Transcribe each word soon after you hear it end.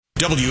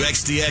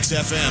WXDX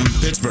FM,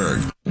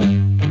 Pittsburgh.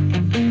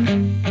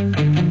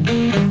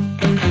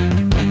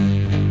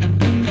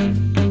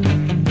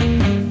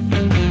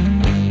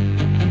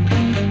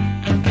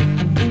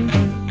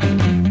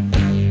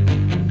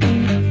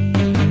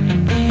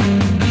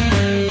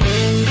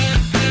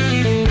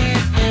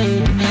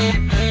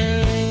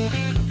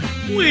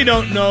 We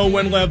don't know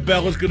when Lev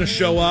Bell is going to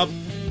show up,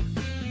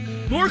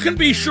 nor can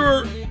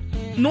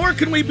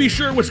we be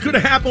sure what's going to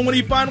happen when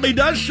he finally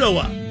does show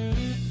up.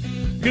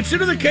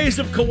 Consider the case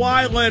of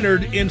Kawhi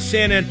Leonard in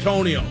San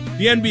Antonio,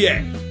 the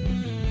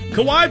NBA.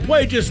 Kawhi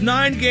played just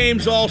 9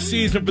 games all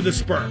season for the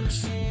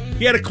Spurs.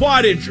 He had a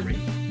quad injury.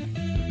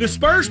 The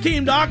Spurs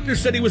team doctor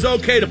said he was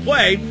okay to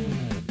play.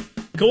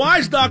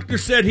 Kawhi's doctor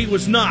said he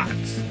was not.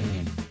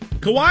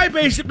 Kawhi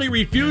basically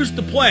refused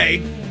to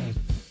play,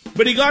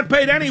 but he got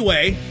paid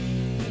anyway,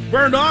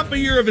 burned off a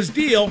year of his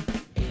deal,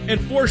 and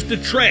forced to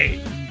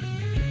trade.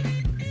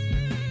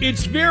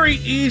 It's very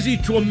easy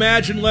to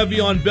imagine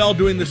Le'Veon Bell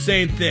doing the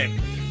same thing.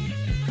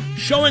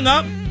 Showing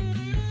up,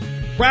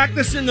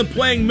 practicing and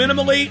playing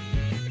minimally,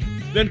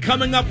 then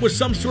coming up with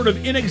some sort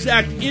of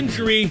inexact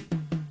injury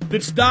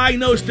that's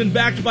diagnosed and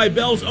backed by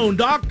Bell's own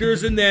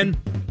doctors, and then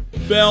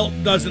Bell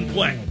doesn't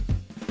play.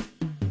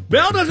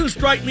 Bell doesn't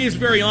strike me as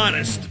very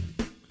honest.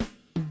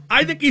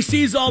 I think he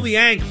sees all the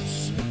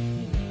angles.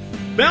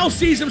 Bell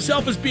sees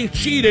himself as being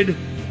cheated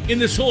in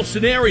this whole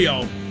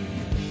scenario,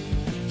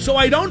 so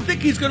I don't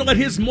think he's going to let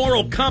his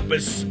moral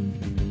compass,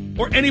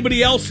 or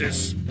anybody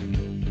else's,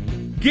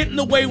 get in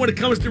the way when it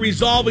comes to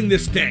resolving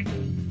this thing.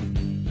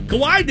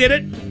 Kawhi did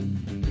it.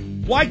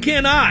 Why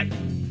can't I?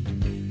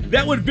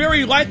 That would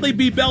very likely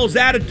be Bell's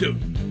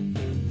attitude.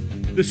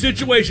 The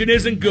situation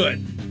isn't good,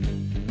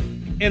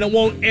 and it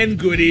won't end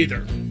good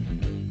either.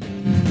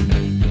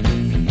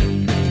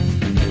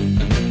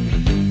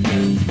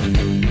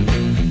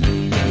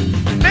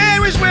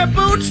 Mary's wear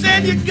boots,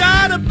 and you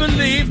gotta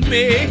believe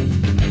me.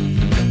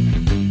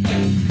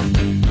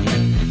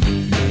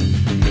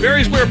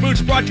 Barry's Wear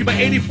Boots brought to you by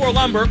 84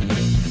 Lumber,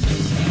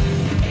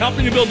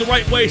 helping you build the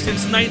right way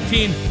since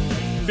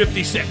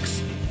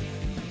 1956.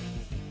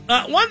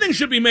 One thing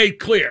should be made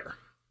clear.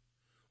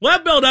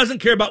 Lev Bell doesn't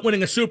care about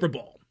winning a Super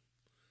Bowl.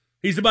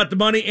 He's about the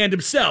money and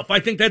himself.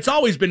 I think that's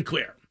always been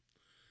clear.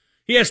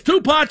 He has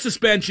 2 pot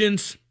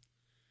suspensions,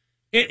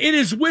 and it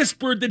is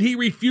whispered that he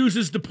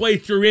refuses to play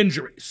through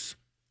injuries.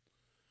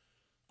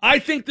 I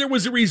think there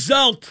was a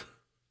result,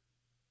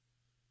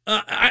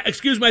 I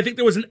think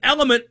there was an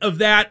element of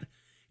that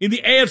in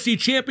the AFC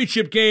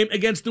Championship game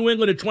against New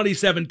England in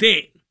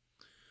 2017.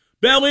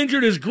 Bell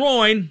injured his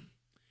groin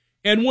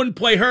and wouldn't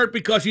play hurt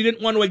because he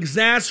didn't want to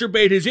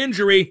exacerbate his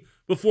injury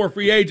before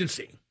free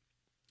agency.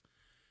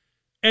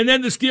 And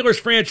then the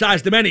Steelers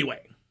franchised him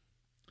anyway.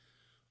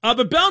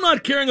 But Bell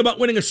not caring about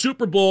winning a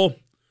Super Bowl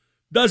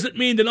doesn't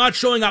mean that not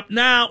showing up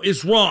now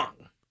is wrong.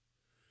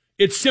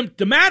 It's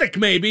symptomatic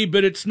maybe,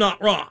 but it's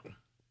not wrong.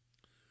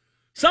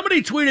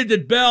 Somebody tweeted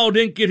that Bell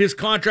didn't get his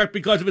contract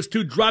because of his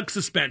 2 drug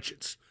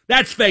suspensions.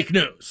 That's fake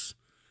news.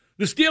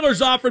 The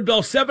Steelers offered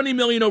Bell $70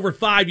 million over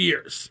 5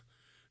 years.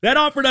 That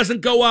offer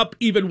doesn't go up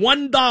even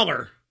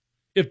 $1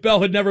 if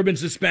Bell had never been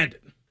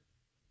suspended.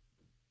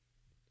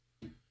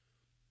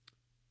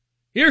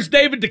 Here's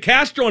David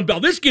DeCastro and Bell.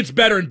 This gets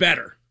better and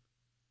better.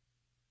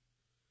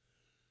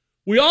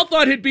 We all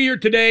thought he'd be here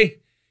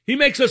today. He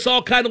makes us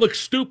all kind of look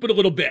stupid a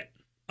little bit,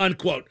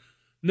 unquote.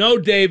 No,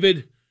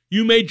 David,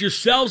 you made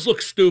yourselves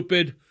look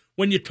stupid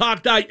when you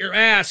talked out your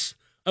ass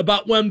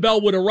about when Bell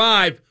would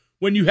arrive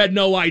when you had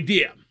no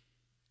idea.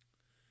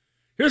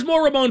 Here's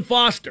more Ramon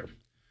Foster.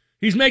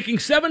 He's making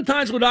 7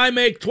 times what I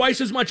make, twice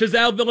as much as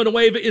Al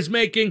Villanueva is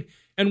making,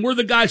 and we're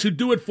the guys who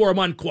do it for him,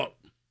 unquote.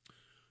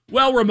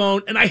 Well,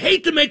 Ramon, and I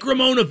hate to make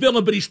Ramon a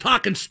villain, but he's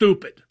talking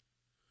stupid.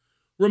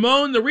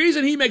 Ramon, the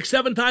reason he makes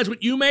 7 times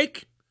what you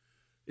make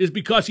is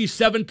because he's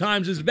 7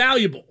 times as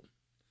valuable.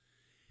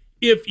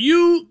 If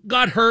you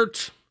got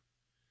hurt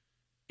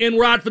and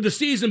were out for the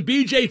season,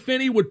 B.J.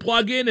 Finney would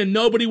plug in and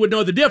nobody would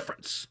know the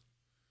difference.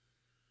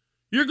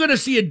 You're going to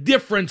see a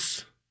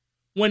difference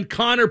when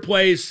Connor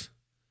plays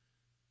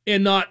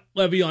and not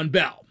Le'Veon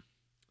Bell.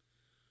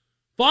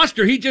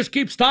 Foster, he just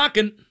keeps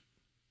talking.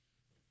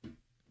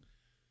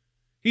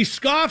 He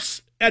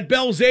scoffs at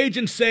Bell's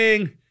agent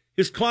saying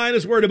his client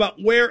is worried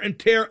about wear and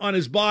tear on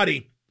his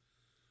body.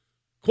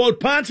 Quote,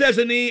 Ponce has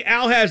a knee,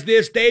 Al has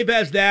this, Dave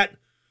has that.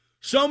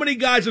 So many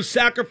guys have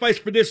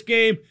sacrificed for this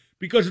game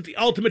because it's the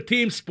ultimate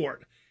team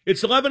sport.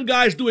 It's 11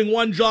 guys doing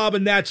one job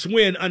and that's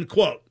win,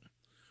 unquote.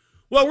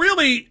 Well,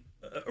 really,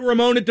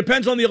 Ramon, it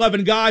depends on the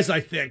 11 guys,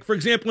 I think. For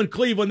example, in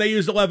Cleveland, they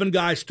use 11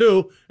 guys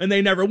too, and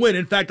they never win.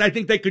 In fact, I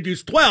think they could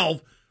use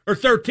 12 or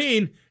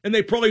 13, and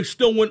they probably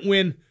still wouldn't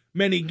win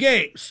many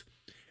games.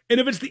 And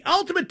if it's the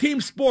ultimate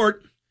team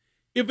sport,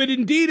 if it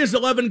indeed is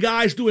 11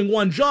 guys doing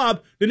one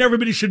job, then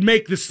everybody should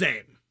make the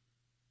same.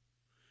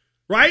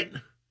 Right?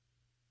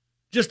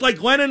 Just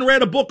like Lenin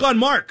read a book on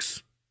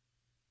Marx.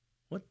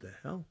 What the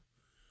hell?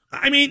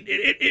 I mean,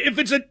 if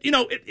it's a,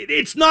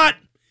 it's not.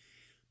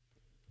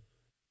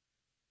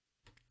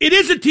 It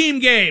is a team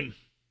game,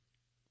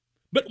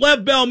 But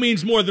Lev Bell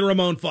means more than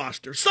Ramon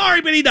Foster.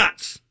 Sorry, but he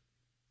does.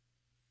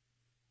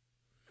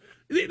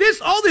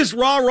 All this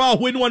rah-rah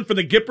win one for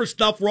the Gipper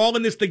stuff, we're all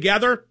in this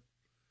together.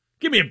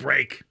 Give me a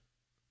break.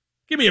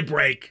 Give me a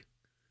break.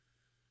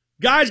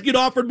 Guys get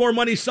offered more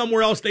money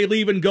somewhere else, they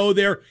leave and go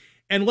there.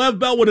 And Lev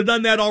Bell would have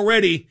done that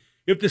already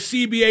if the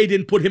CBA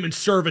didn't put him in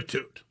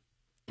servitude.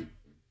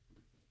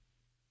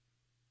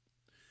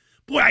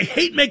 Boy, I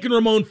hate making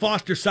Ramon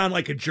Foster sound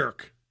like a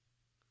jerk.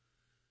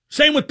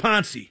 Same with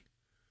Ponce.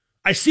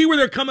 I see where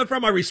they're coming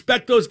from. I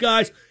respect those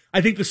guys.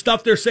 I think the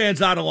stuff they're saying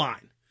is out of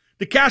line.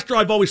 DeCastro,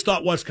 I've always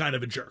thought, was kind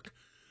of a jerk.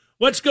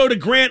 Let's go to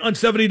Grant on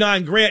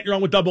 79. Grant, you're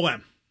on with Double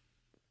M.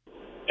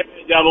 Hey,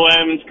 Double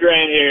M, it's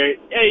Grant here.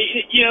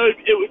 Hey,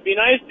 it would be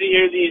nice to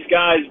hear these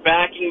guys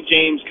backing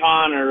James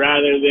Conner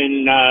rather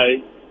than,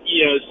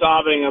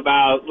 sobbing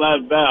about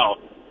Lev Bell.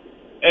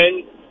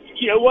 And,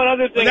 one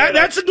other thing.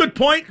 That's a good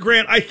point,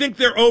 Grant. I think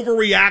they're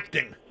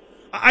overreacting.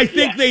 I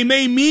think they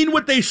may mean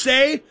what they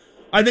say.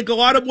 I think a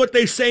lot of what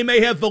they say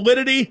may have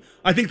validity.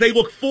 I think they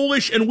look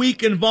foolish and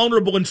weak and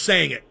vulnerable in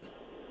saying it.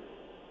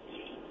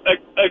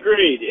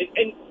 Agreed.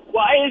 And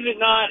why is it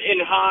not in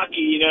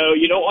hockey?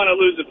 You don't want to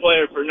lose a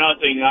player for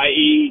nothing,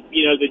 i.e.,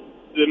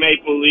 the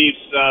Maple Leafs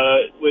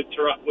with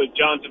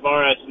John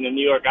Tavares and the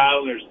New York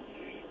Islanders.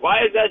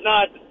 Why is that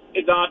not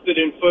adopted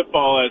in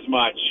football as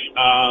much?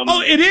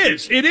 It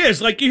is. It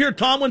is. Like you hear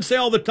Tomlin say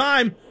all the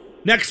time,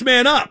 next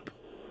man up.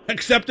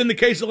 Except in the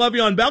case of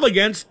Le'Veon Bell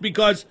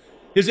because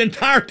his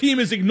entire team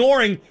is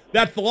ignoring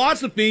that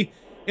philosophy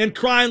and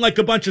crying like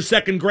a bunch of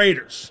second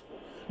graders.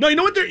 No, you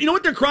know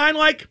what they're crying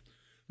like?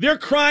 They're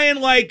crying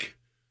like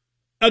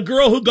a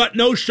girl who got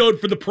no-showed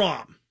for the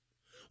prom.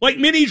 Like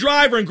Minnie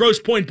Driver in Grosse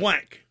Pointe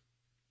Blank.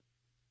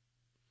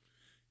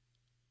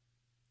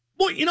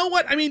 Boy, you know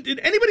what? I mean, did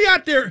anybody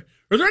out there,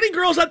 are there any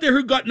girls out there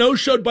who got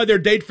no-showed by their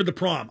date for the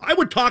prom? I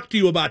would talk to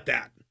you about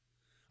that.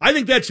 I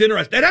think that's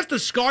interesting. That has to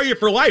scar you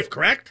for life,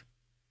 correct?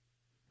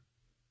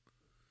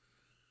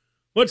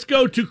 Let's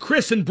go to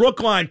Chris in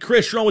Brookline.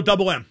 Chris, you're on with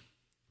Double M.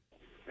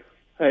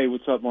 Hey,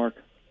 what's up, Mark?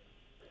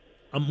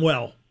 I'm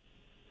well.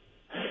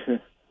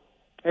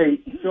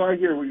 Hey, so I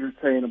hear what you're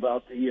saying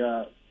about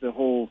the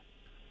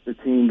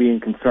team being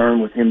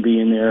concerned with him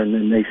being there, and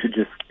then they should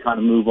just kind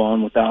of move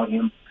on without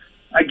him.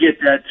 I get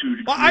that too.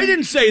 Well, I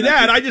didn't say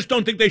that. I just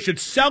don't think they should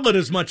sell it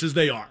as much as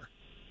they are.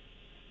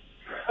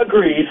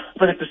 Agreed,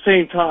 but at the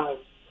same time,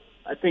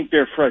 I think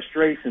their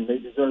frustration, they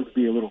deserve to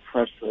be a little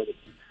frustrated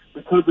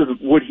because of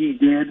what he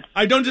did.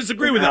 I don't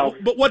disagree with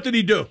that, but what did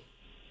he do?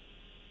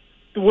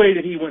 The way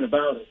that he went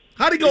about it.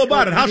 How did he go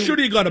about it? How should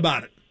he have gone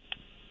about it?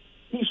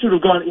 He should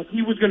have gone, if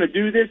he was going to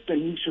do this, then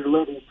he should have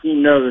let his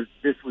team know that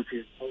this was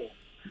his plan.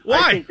 Why?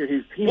 I think that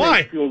his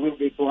teammates feel a little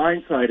bit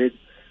blindsided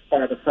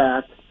by the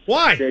fact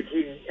that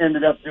he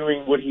ended up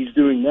doing what he's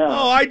doing now.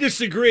 Oh, I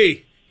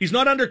disagree. He's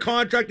not under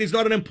contract. He's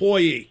not an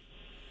employee.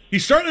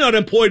 He's certainly not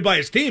employed by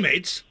his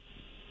teammates.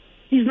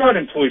 He's not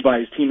employed by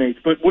his teammates,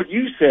 but what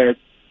you said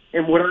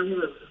and what I'm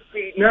going to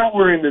see, now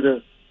we're into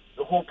the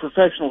whole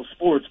professional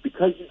sports.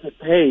 Because you get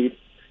paid,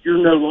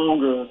 you're no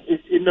longer,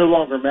 it no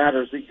longer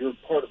matters that you're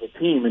part of a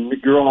team and that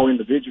you're all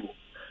individuals.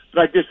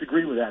 But I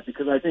disagree with that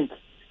because I think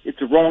it's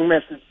a wrong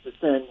message to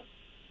send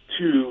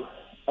to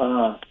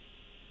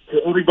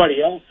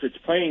everybody else that's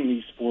playing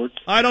these sports.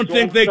 I don't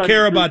think they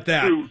care about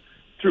that.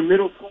 Through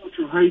middle school,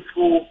 through high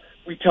school,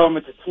 we tell them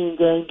it's a team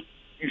game.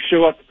 You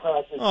show up to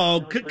practice.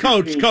 Oh,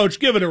 coach,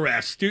 give it a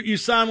rest. You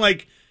sound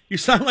like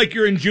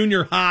you're in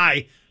junior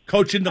high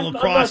coaching the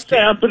lacrosse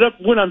team. But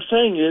what I'm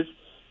saying is,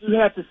 you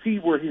have to see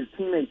where his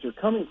teammates are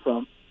coming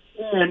from.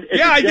 And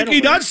I think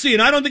he does see,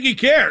 and I don't think he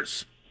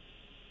cares.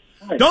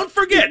 Right. Don't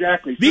forget,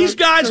 these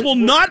guys will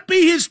not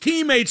be his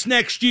teammates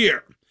next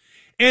year.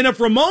 And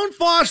if Ramon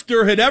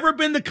Foster had ever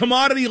been the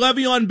commodity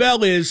Le'Veon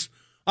Bell is,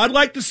 I'd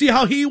like to see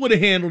how he would have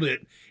handled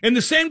it. And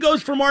the same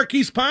goes for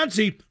Marquise Ponce,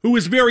 who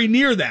is very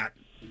near that.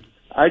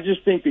 I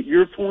just think that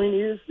your point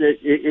is that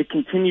it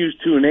continues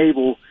to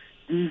enable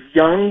these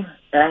young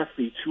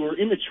athletes who are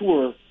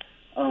immature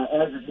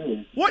as it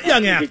is. What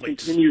young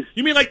athletes? You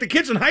mean like the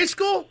kids in high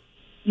school?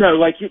 No,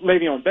 like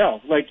Le'Veon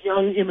Bell, like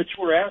young,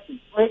 immature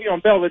athletes.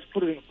 Le'Veon Bell, let's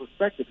put it in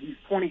perspective. He's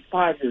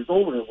 25 years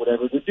old or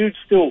whatever. The dude's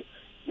still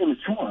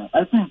immature.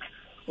 I think.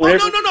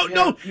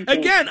 No.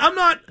 Again, I'm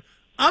not.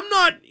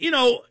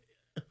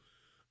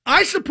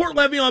 I support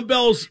Le'Veon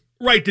Bell's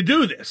right to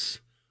do this.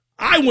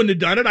 I wouldn't have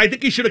done it. I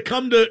think he should have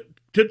come to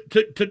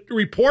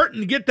report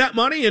and get that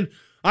money, and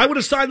I would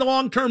have signed the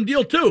long-term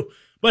deal too.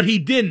 But he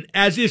didn't,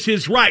 as is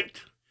his right.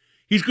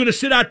 He's going to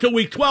sit out till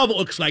week 12, it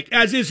looks like,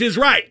 as is his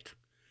right.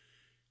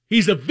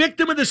 He's a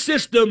victim of the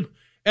system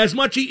as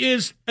much he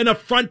is an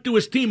affront to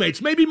his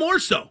teammates. Maybe more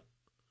so.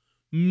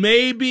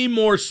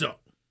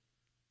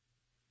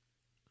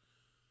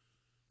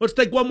 Let's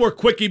take one more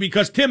quickie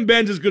because Tim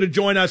Benz is going to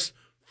join us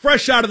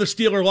fresh out of the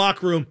Steeler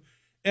locker room,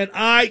 and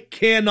I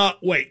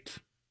cannot wait.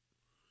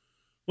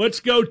 Let's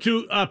go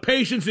to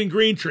Patience in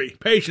Green Tree.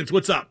 Patience,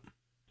 what's up?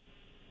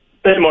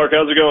 Hey, Mark.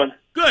 How's it going?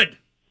 Good.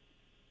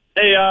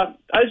 Hey,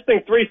 I just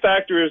think three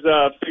factors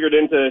figured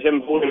into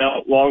him holding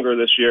out longer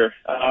this year.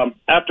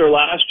 After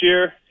last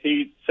year,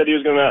 he said he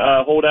was going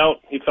to hold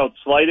out. He felt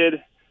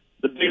slighted.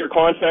 The bigger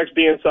contracts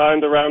being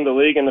signed around the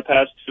league in the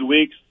past 2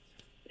 weeks.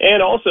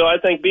 And also, I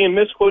think being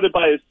misquoted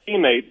by his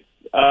teammates.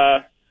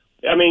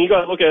 I mean, you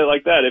got to look at it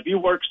like that. If you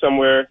work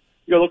somewhere,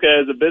 you got to look at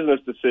it as a business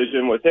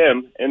decision with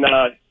him. And,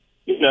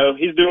 you know,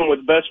 he's doing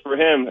what's best for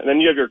him. And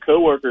then you have your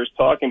coworkers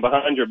talking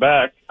behind your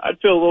back. I'd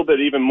feel a little bit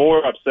even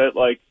more upset.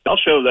 Like, I'll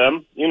show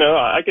them. You know,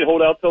 I could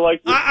hold out till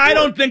like. I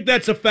don't think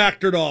that's a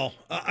factor at all.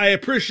 I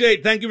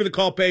appreciate. Thank you for the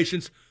call,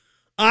 Patience.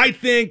 I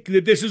think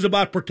that this is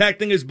about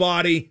protecting his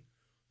body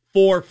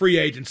for free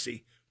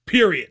agency.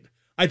 Period.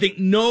 I think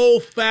no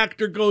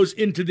factor goes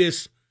into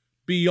this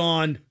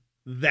beyond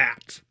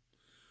that.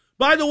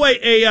 By the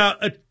way,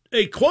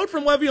 a quote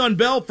from Le'Veon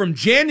Bell from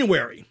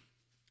January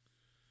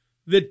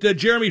that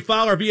Jeremy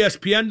Fowler of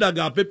ESPN dug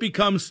up. It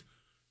becomes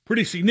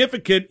pretty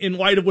significant in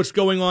light of what's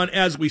going on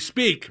as we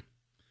speak.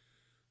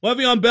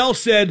 Le'Veon Bell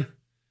said,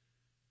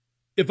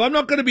 "If I'm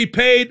not going to be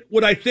paid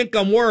what I think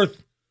I'm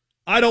worth,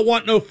 I don't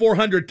want no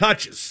 400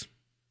 touches."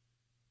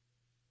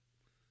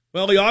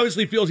 Well, he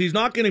obviously feels he's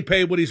not getting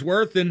paid what he's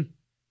worth, and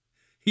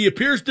he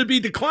appears to be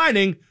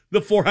declining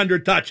the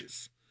 400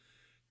 touches.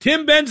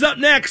 Tim Benz up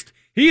next.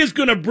 He is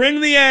going to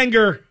bring the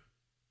anger.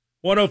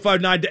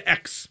 105.9 to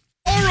X.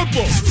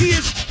 Horrible. He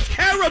is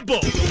terrible.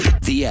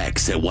 The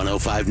X at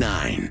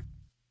 105.9.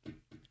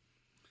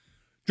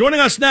 Joining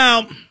us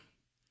now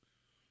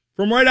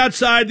from right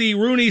outside the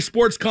Rooney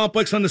Sports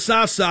Complex on the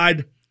south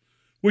side,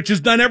 which has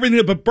done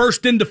everything but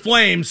burst into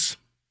flames.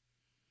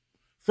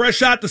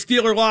 Fresh out the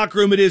Steeler locker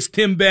room, it is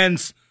Tim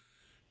Benz.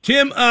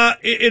 Tim,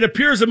 it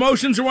appears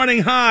emotions are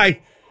running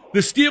high.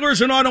 The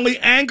Steelers are not only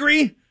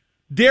angry,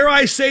 dare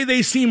I say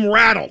they seem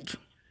rattled.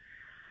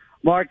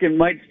 Mark, it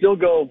might still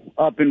go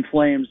up in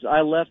flames.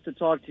 I left to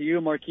talk to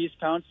you. Marquise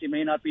Pouncey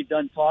may not be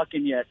done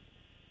talking yet.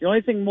 The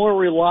only thing more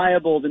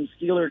reliable than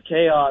Steeler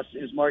chaos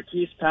is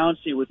Marquise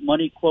Pouncey with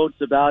money quotes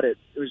about it.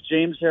 It was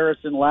James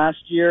Harrison last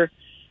year,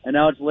 and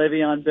now it's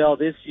Le'Veon Bell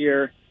this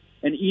year.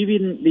 And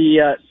even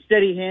the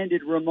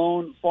steady-handed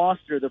Ramon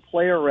Foster, the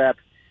player rep,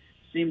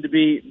 seemed to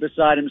be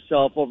beside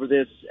himself over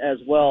this as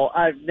well.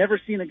 I've never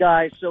seen a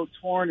guy so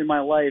torn in my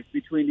life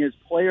between his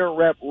player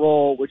rep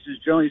role, which is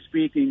generally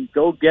speaking,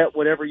 go get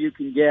whatever you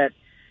can get,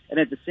 and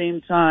at the same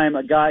time,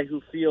 a guy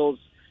who feels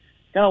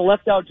kind of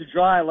left out to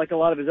dry like a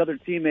lot of his other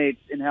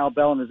teammates in how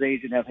Bell and his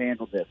agent have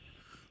handled this.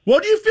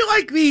 Well, do you feel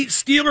like the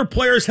Steeler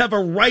players have a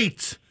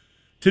right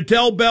to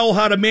tell Bell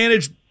how to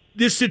manage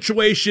this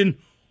situation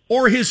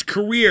or his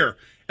career?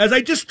 As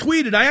I just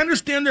tweeted, I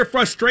understand their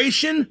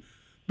frustration,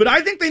 but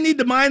I think they need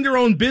to mind their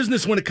own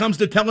business when it comes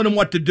to telling them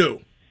what to do.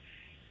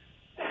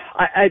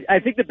 I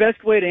think the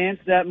best way to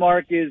answer that,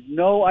 Mark, is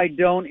no, I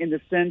don't, in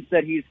the sense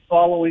that he's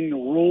following the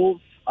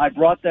rules. I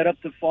brought that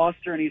up to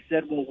Foster, and he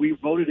said, well, we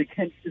voted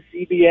against the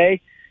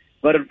CBA,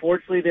 but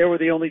unfortunately they were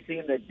the only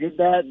team that did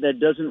that. That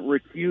doesn't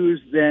recuse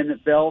then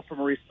Bell from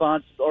a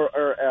response or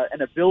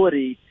an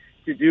ability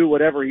to do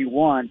whatever he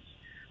wants.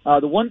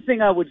 The one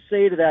thing I would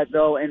say to that,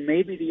 though, and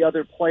maybe the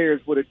other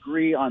players would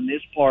agree on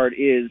this part,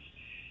 is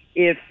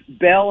if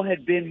Bell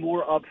had been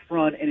more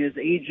upfront and his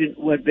agent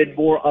had been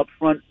more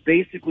upfront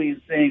basically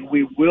in saying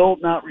we will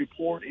not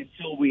report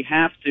until we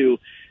have to,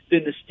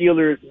 then the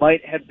Steelers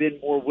might have been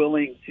more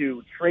willing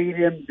to trade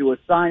him, do a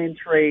sign-and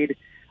trade,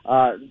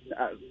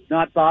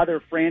 not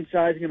bother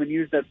franchising him and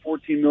use that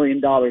 $14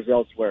 million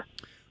elsewhere.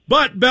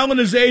 But Bell and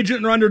his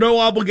agent are under no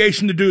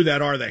obligation to do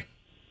that, are they?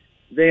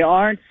 They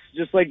aren't,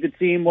 just like the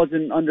team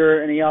wasn't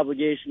under any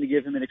obligation to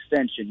give him an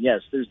extension.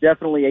 Yes, there's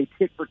definitely a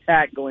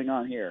tit-for-tat going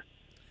on here.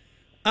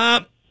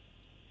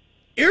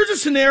 Here's a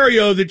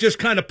scenario that just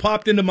kind of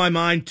popped into my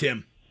mind,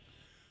 Tim.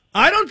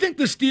 I don't think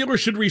the Steelers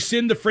should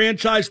rescind the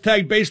franchise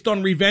tag based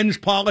on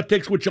revenge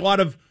politics, which a lot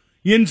of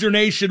Yinzer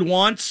Nation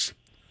wants.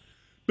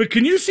 But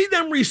can you see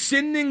them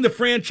rescinding the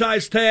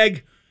franchise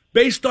tag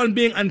based on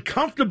being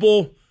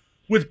uncomfortable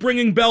with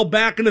bringing Bell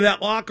back into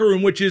that locker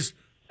room, which is,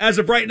 as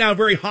of right now,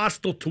 very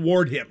hostile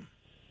toward him?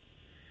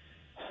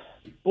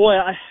 Boy,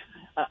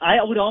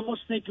 I would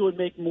almost think it would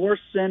make more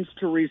sense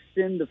to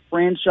rescind the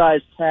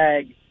franchise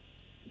tag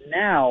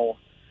now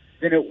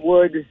than it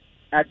would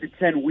at the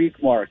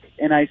 10-week mark.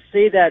 And I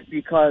say that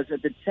because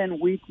at the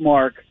 10-week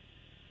mark,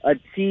 a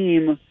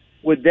team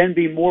would then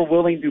be more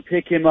willing to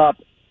pick him up,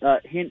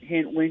 hint,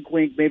 hint, wink,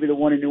 wink, maybe the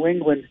one in New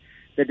England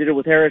that did it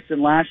with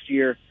Harrison last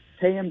year,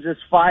 pay him just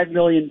 $5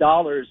 million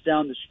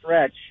down the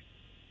stretch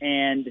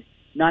and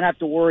not have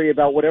to worry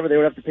about whatever they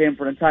would have to pay him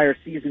for an entire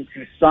season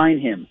to sign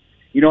him.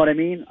 You know what I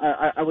mean?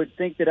 I would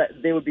think that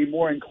they would be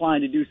more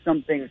inclined to do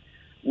something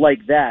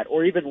like that,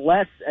 or even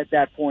less at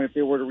that point if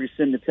they were to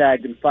rescind the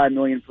tag than $5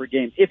 million per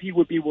game, if he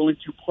would be willing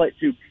to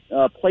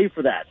play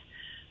for that.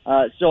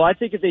 So I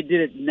think if they did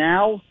it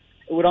now,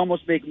 it would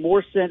almost make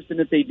more sense than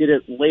if they did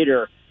it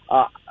later.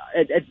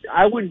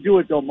 I wouldn't do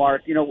it though,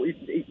 Mark. You know,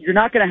 you're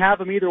not going to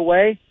have him either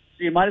way,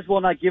 so you might as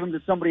well not give him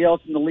to somebody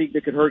else in the league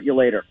that could hurt you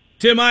later.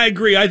 Tim, I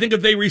agree. I think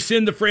if they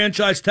rescind the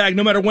franchise tag,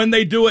 no matter when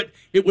they do it,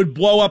 it would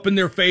blow up in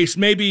their face.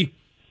 Maybe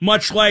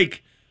much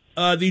like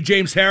the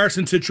James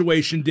Harrison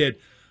situation did.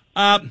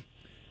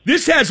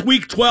 This has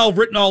Week 12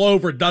 written all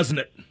over it, doesn't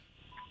it?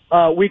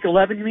 Week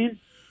 11, you mean?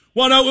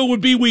 Well, no, it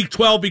would be Week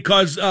 12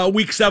 because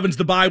Week 7's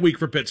the bye week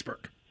for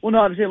Pittsburgh. Well, no,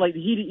 I'm saying like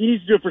he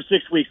needs to do it for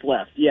 6 weeks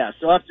left. Yeah,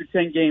 so after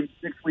 10 games,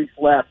 6 weeks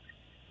left.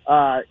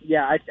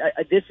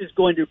 This is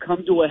going to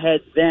come to a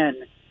head then,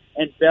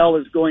 and Bell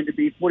is going to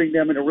be putting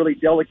them in a really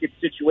delicate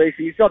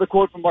situation. You saw the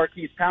quote from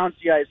Marquise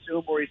Pouncey, I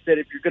assume, where he said,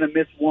 if you're going to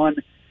miss one,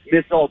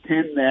 miss all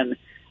 10 then.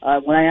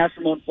 When I asked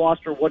Ramon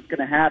Foster what's going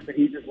to happen,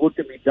 he just looked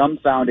at me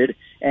dumbfounded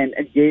and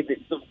gave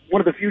it.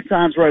 One of the few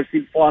times where I've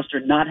seen Foster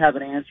not have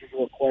an answer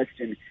to a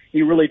question.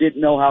 He really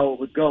didn't know how it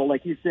would go.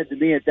 Like he said to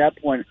me at that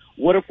point,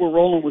 what if we're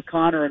rolling with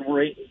Connor and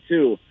we're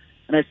 8-2?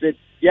 And I said,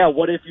 yeah,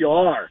 what if you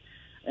are?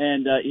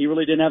 And he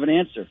really didn't have an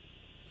answer.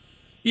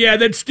 Yeah,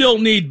 they'd still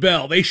need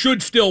Bell. They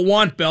should still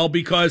want Bell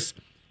because,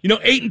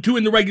 8-2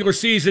 in the regular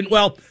season.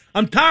 Well,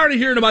 I'm tired of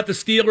hearing about the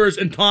Steelers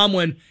and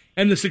Tomlin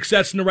and the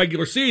success in the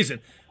regular season.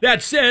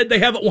 That said, they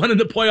haven't won in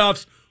the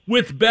playoffs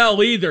with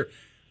Bell either.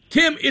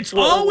 Tim, it's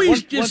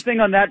always just one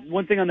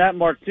thing on that,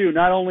 Mark, too.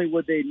 Not only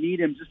would they need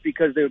him just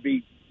because it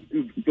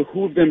would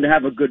behoove them to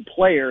have a good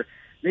player,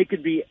 they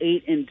could be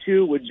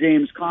 8-2 with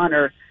James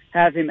Conner,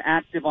 have him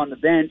active on the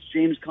bench.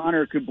 James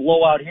Conner could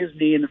blow out his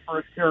knee in the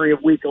first carry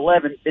of Week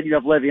 11. Then you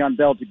have Le'Veon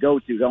Bell to go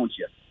to, don't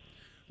you?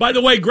 By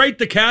the way, great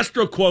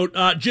DeCastro quote.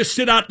 Just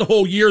sit out the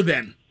whole year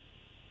then.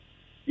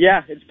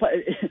 Yeah,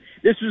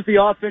 this was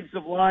the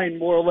offensive line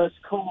more or less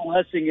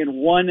coalescing in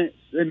one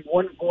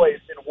voice,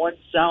 in one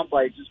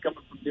soundbite, just coming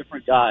from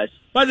different guys.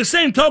 By the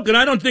same token,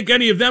 I don't think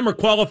any of them are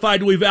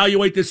qualified to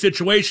evaluate this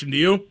situation. Do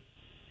you?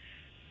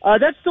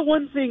 That's the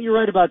one thing, you're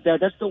right about that.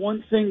 That's the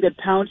one thing that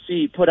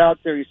Pouncey put out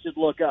there. He said,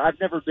 look, I've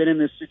never been in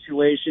this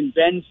situation.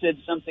 Ben said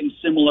something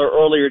similar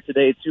earlier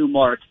today too,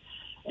 Mark.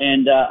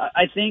 And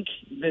I think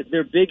that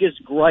their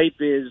biggest gripe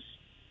is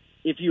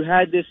if you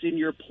had this in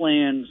your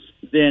plans,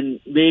 then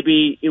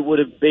maybe it would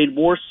have made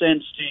more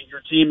sense to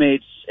your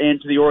teammates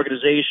and to the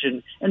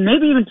organization, and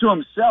maybe even to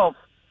himself,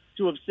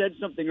 to have said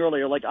something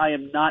earlier, like, I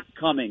am not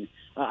coming.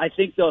 I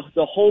think the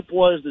hope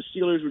was the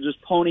Steelers would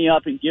just pony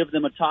up and give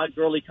them a Todd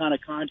Gurley kind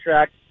of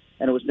contract,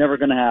 and it was never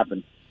going to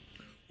happen.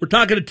 We're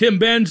talking to Tim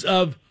Benz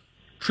of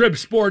Trib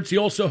Sports. He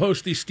also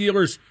hosts the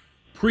Steelers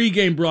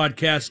pregame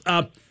broadcast.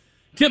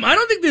 Tim, I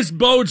don't think this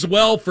bodes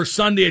well for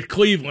Sunday at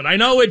Cleveland. I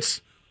know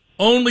it's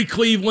only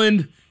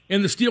Cleveland,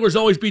 and the Steelers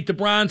always beat the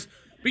Browns.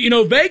 But,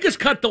 Vegas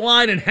cut the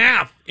line in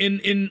half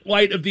in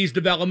light of these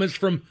developments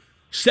from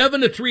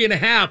 7 to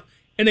 3.5.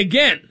 And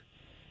again,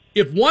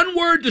 if one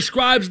word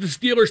describes the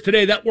Steelers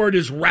today, that word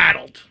is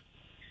rattled.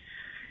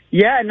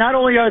 Yeah, not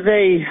only are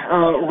they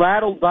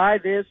rattled by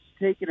this,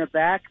 taken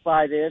aback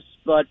by this,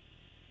 but,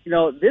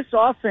 this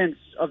offense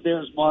of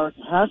theirs, Mark,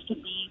 has to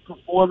be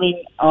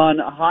performing on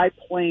a high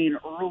plane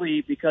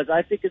early because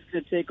I think it's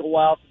going to take a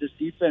while for this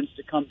defense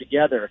to come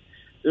together.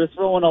 They're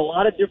throwing a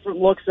lot of different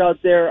looks out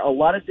there, a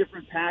lot of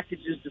different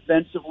packages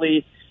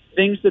defensively,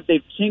 things that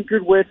they've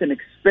tinkered with and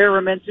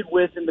experimented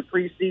with in the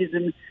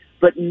preseason,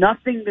 but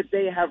nothing that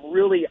they have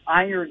really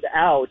ironed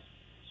out.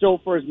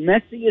 So for as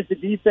messy as the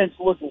defense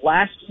looked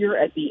last year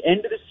at the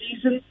end of the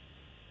season,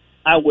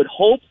 I would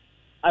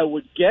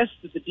guess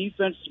that the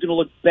defense is going to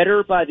look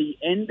better by the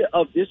end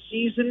of this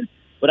season,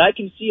 but I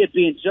can see it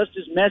being just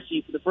as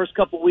messy for the first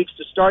couple of weeks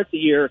to start the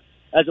year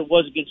as it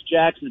was against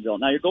Jacksonville.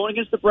 Now, you're going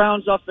against the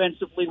Browns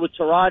offensively with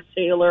Tyrod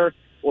Taylor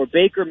or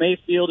Baker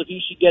Mayfield if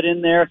he should get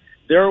in there.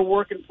 They're a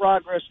work in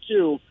progress,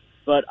 too,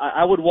 but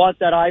I would want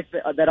that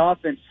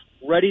offense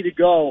ready to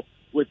go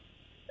with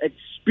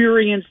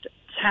experienced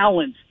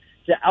talent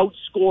to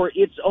outscore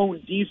its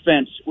own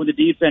defense when the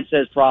defense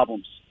has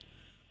problems.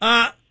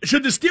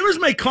 Should the Steelers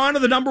make Connor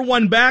the number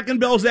one back in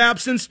Bell's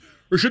absence,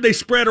 or should they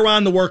spread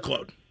around the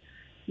workload?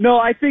 No,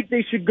 I think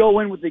they should go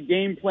in with the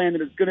game plan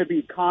that it's going to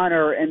be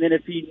Connor, and then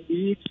if he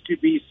needs to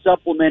be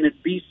supplemented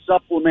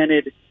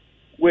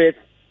with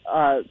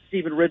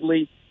Stephen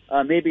Ridley,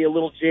 maybe a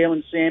little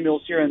Jalen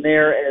Samuels here and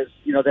there as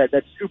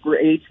that super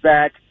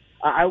H-back.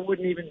 I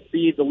wouldn't even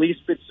be the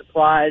least bit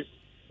surprised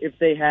if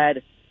they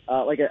had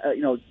now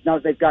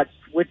that they've got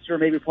Switzer,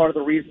 maybe part of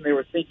the reason they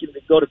were thinking to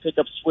go to pick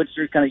up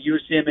Switzer, kind of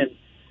use him in,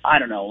 I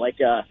don't know, like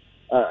a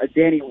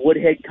Danny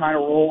Woodhead kind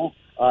of role.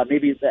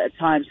 Maybe at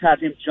times have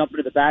him jump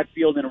into the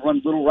backfield and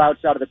run little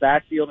routes out of the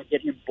backfield and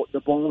get him the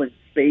ball in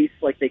space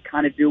like they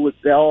kind of do with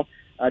Bell.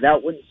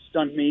 That wouldn't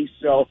stun me.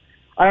 So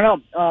I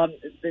don't know.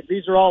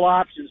 These are all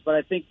options, but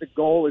I think the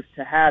goal is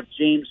to have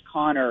James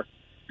Conner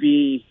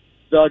be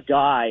the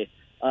guy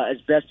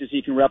as best as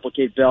he can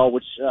replicate Bell,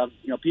 which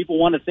people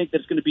want to think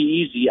that it's going to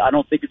be easy. I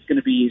don't think it's going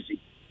to be easy.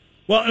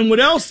 Well, and what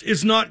else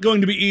is not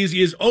going to be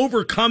easy is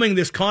overcoming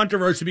this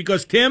controversy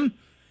because, Tim,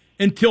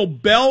 until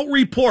Bell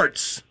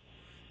reports,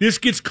 this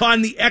gets caught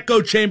in the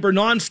echo chamber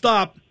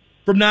nonstop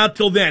from now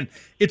till then.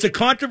 It's a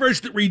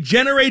controversy that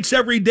regenerates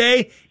every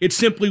day. It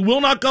simply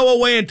will not go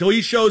away until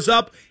he shows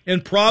up,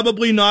 and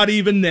probably not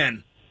even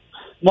then.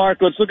 Mark,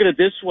 let's look at it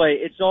this way.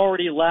 It's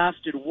already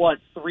lasted,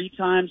 3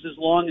 times as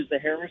long as the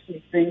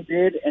Harrison thing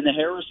did, and the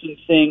Harrison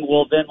thing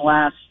will then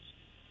last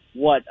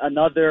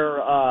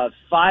another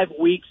 5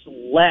 weeks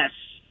less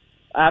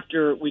by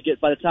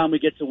the time we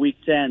get to week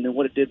 10 than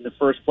what it did in the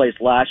first place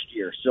last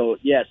year. So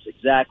yes,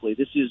 exactly.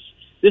 This is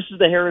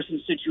the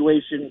Harrison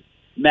situation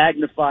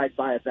magnified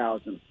by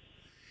 1,000.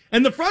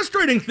 And the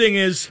frustrating thing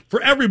is,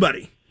 for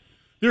everybody,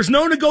 there's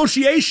no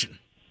negotiation.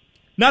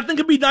 Nothing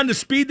can be done to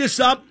speed this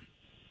up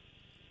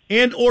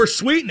and or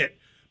sweeten it.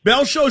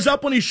 Bell shows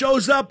up when he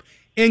shows up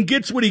and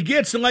gets what he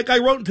gets. And like I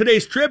wrote in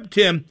today's Trib,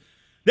 Tim,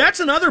 that's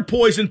another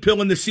poison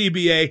pill in the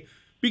CBA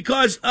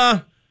because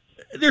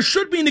there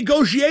should be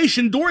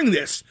negotiation during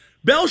this.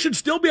 Bell should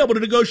still be able to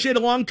negotiate a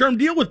long-term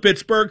deal with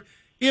Pittsburgh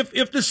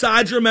if the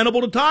sides are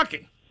amenable to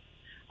talking.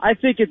 I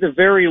think at the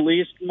very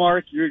least,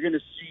 Mark, you're going to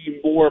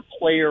see more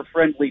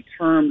player-friendly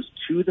terms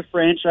to the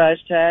franchise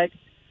tag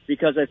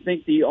because I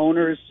think the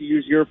owners, to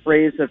use your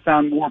phrase, have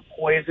found more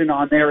poison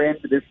on their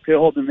end of this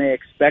pill than they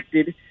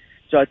expected.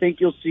 So I think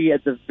you'll see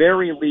at the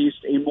very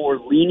least a more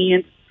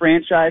lenient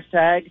franchise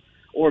tag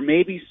or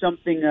maybe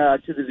something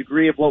to the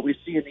degree of what we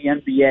see in the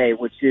NBA,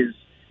 which is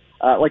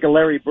like a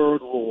Larry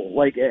Bird rule,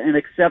 like an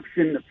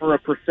exception for a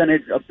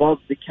percentage above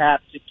the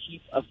cap to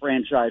keep a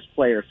franchise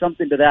player,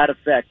 something to that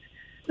effect.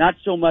 Not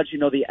so much,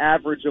 the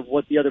average of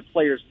what the other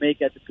players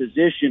make at the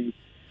position,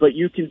 but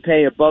you can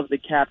pay above the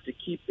cap to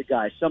keep the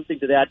guy, something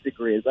to that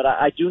degree. But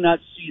I do not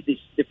see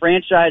the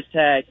franchise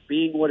tag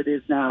being what it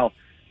is now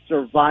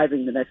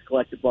surviving the next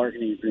collective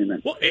bargaining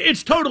agreement. Well,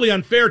 it's totally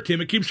unfair,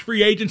 Tim. It keeps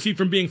free agency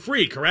from being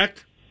free,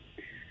 correct?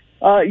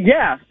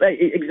 Yeah,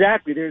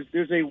 exactly.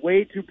 There's a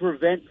way to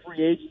prevent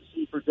free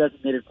agency for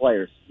designated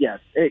players. Yes.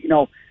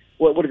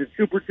 What is it,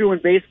 Super 2 in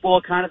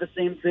baseball, kind of the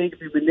same thing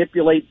if you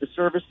manipulate the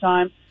service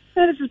time?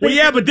 Well,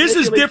 yeah, but this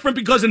is different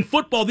because in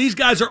football, these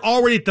guys are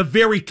already at the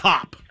very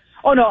top.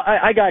 Oh, no,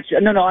 I got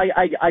you. No,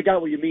 I got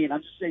what you mean.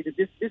 I'm just saying that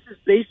this is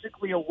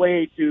basically a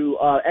way to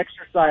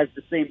exercise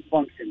the same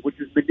function, which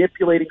is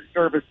manipulating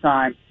service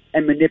time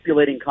and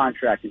manipulating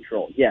contract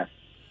control. Yes.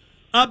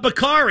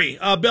 Bakari,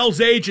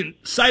 Bell's agent,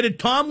 cited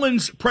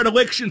Tomlin's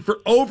predilection for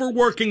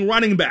overworking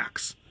running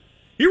backs.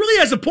 He really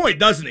has a point,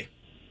 doesn't he?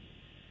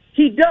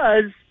 He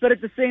does, but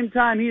at the same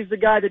time, he's the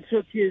guy that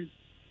took his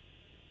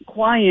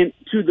client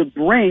to the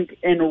brink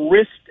and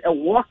risked a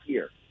walk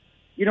year.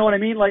 You know what I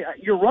mean? Like,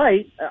 you're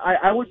right.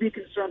 I would be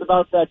concerned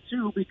about that,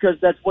 too, because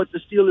that's what the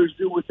Steelers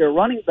do with their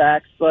running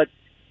backs. But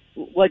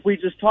like we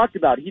just talked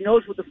about, he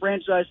knows what the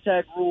franchise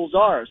tag rules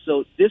are.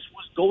 So this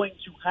was going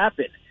to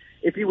happen.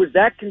 If he was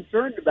that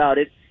concerned about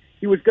it,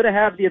 he was going to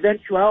have the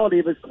eventuality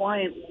of his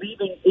client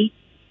leaving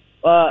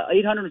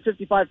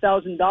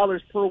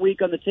 $855,000 per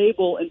week on the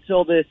table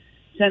until the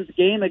 10th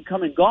game had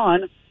come and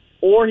gone,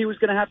 or he was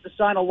going to have to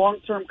sign a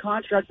long-term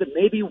contract that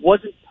maybe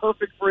wasn't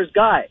perfect for his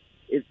guy.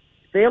 If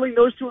failing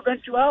those two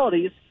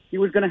eventualities, he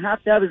was going to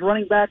have his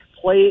running back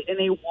play in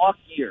a walk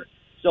year.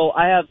 So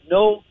I have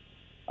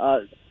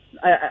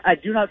I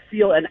do not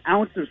feel an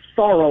ounce of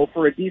sorrow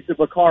for Adisa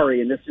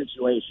Bakari in this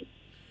situation.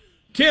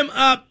 Tim,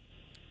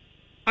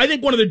 I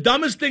think one of the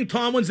dumbest things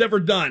Tomlin's ever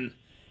done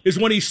is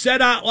when he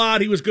said out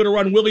loud he was going to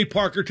run Willie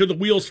Parker till the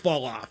wheels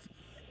fall off.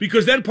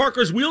 Because then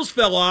Parker's wheels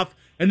fell off,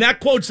 and that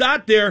quote's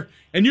out there,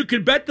 and you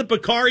can bet that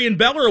Bakari and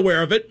Bell are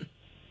aware of it.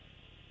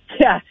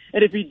 Yeah,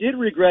 and if he did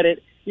regret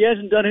it, he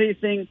hasn't done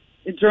anything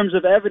in terms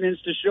of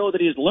evidence to show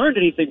that he's learned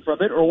anything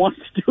from it or wants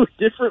to do it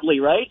differently,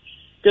 right?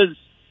 Because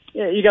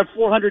you got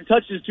 400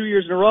 touches 2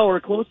 years in a row, or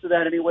close to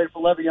that anyway,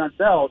 for Le'Veon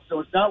Bell. So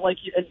it's not like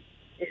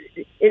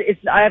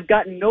I have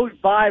gotten no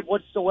vibe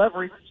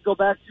whatsoever. Even to go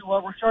back to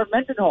Rashard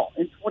Mendenhall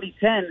in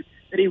 2010,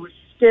 that he was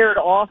scared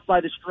off by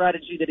the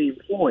strategy that he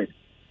employed.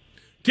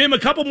 Tim, a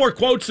couple more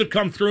quotes have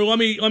come through. Let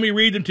me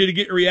read them to you to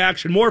get your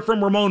reaction. More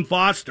from Ramon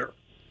Foster.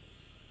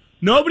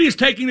 Nobody's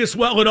taking this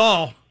well at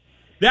all.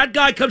 That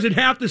guy comes in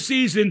half the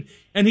season,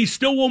 and he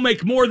still will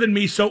make more than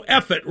me, so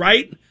F it,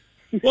 right?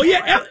 Well,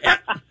 yeah,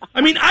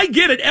 I mean, I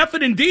get it, F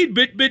it indeed,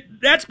 but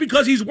that's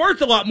because he's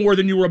worth a lot more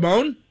than you,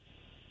 Ramon.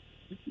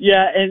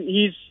 Yeah, and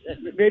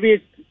maybe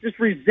it's just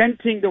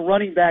resenting the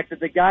running back that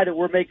the guy that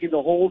we're making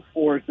the hold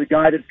for is the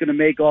guy that's going to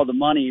make all the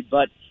money.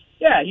 But,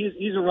 yeah,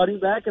 he's a running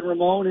back, and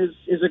Ramon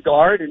is a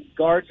guard, and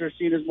guards are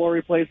seen as more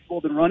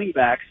replaceable than running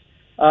backs.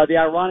 The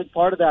ironic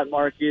part of that,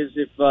 Mark, is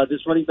if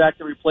this running back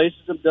that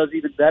replaces him does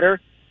even better,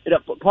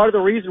 part of the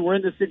reason we're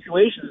in this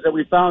situation is that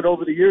we found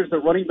over the years that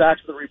running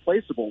backs are the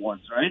replaceable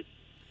ones, right?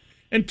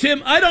 And,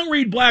 Tim, I don't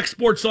read Black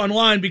Sports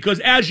Online because,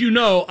 as you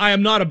know, I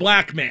am not a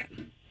black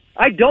man.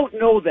 I don't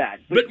know that.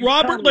 But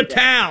Robert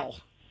Littell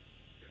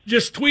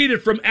just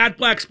tweeted from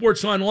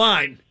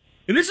 @BlackSportsOnline,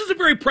 and this is a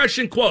very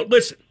prescient quote.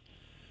 Listen,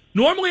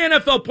 normally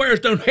NFL players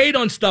don't hate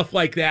on stuff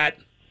like that,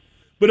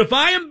 but if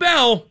I am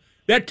Bell,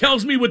 that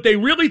tells me what they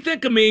really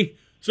think of me,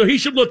 so he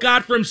should look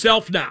out for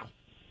himself now.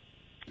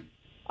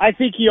 I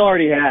think he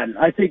already had.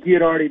 I think he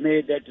had already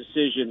made that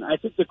decision. I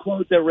think the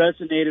quote that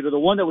resonated, or the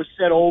one that was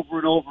said over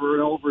and over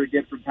and over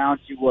again from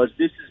Pouncey was,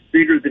 "This is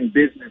bigger than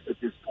business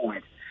at this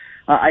point."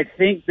 I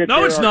think that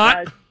no, it's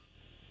not.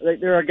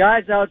 There are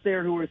guys out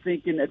there who are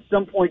thinking, at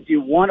some point, do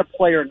you want to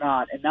play or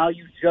not? And now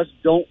you just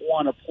don't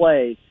want to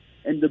play,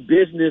 and the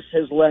business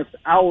has left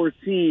our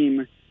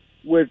team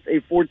with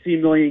a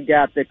 $14 million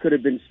gap that could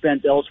have been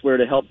spent elsewhere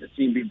to help the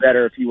team be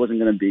better if he wasn't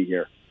going to be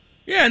here.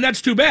 Yeah, and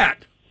that's too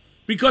bad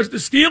because the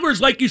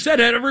Steelers, like you said,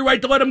 had every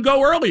right to let him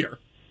go earlier.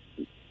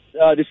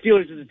 The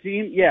Steelers as a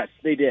team, yes,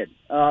 they did.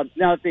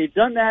 Now, if they've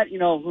done that,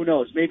 who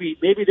knows? Maybe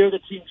they're the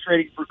team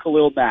trading for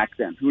Khalil Mack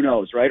then. Who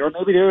knows, right? Or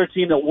maybe they're a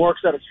team that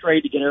works out a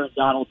trade to get Aaron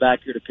Donald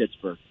back here to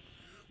Pittsburgh.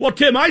 Well,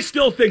 Tim, I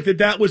still think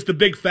that was the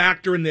big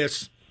factor in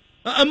this,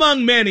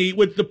 among many,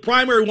 with the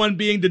primary one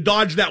being to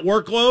dodge that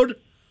workload.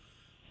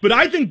 But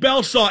I think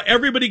Bell saw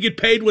everybody get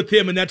paid with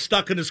him, and that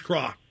stuck in his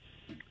craw.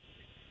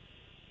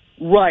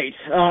 Right.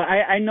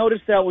 I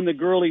noticed that when the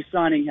Gurley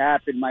signing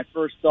happened, my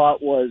first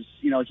thought was,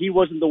 he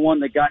wasn't the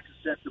one that got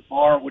to set the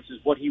bar, which is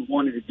what he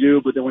wanted to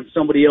do. But then when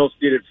somebody else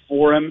did it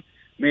for him,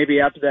 maybe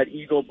after that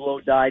ego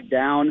blow died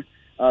down,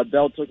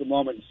 Bell took a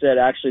moment and said,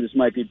 actually, this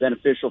might be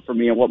beneficial for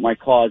me and what my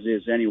cause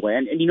is anyway.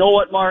 And you know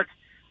what, Mark?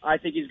 I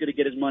think he's going to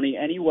get his money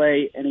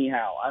anyway,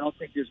 anyhow. I don't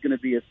think there's going to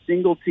be a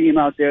single team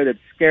out there that's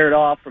scared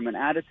off from an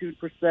attitude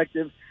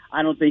perspective.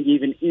 I don't think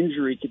even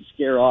injury could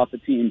scare off a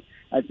team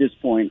at this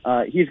point.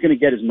 He's going to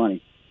get his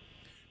money.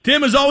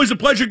 Tim, it's always a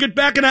pleasure. Get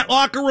back in that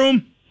locker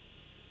room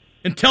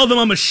and tell them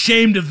I'm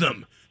ashamed of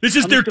them. This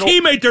is their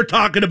teammate they're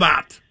talking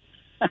about.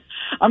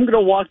 I'm going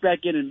to walk back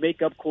in and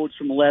make up quotes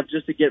from Lev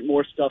just to get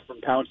more stuff from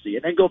Pouncey,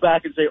 and then go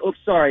back and say, oops,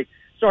 sorry,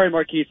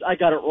 Marquise, I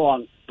got it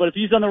wrong. But if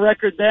he's on the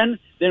record then,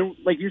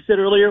 like you said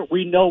earlier,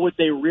 we know what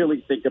they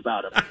really think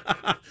about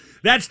him.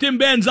 That's Tim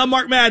Benz. I'm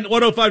Mark Madden,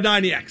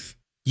 105.9 The X.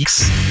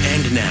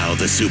 And now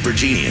the super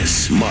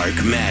genius,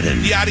 Mark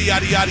Madden. Yada,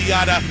 yada, yada,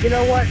 yada. You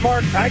know what,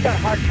 Mark? I got a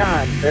hard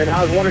time, and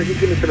I was wondering if you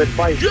could give me some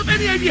advice. Do you have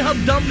any idea how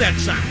dumb that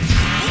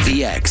sounds?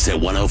 The X at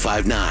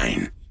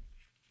 105.9.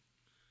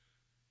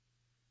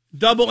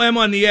 Double M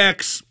on the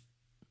X.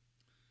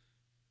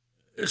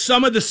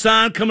 Some of the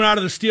sound coming out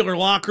of the Steeler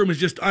locker room is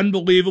just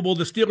unbelievable.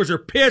 The Steelers are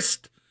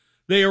pissed.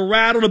 They are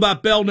rattled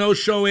about Bell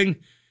no-showing.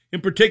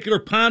 In particular,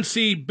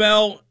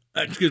 Bell.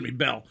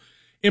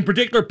 In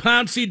particular,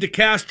 Pouncey,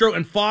 DeCastro,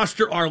 and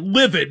Foster are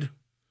livid.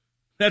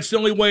 That's the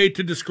only way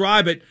to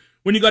describe it.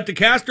 When you got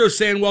DeCastro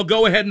saying, well,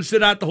 go ahead and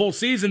sit out the whole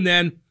season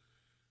then,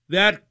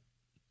 that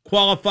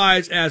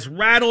qualifies as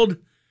rattled,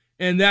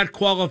 and that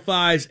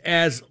qualifies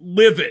as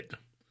livid.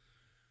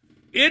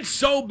 It's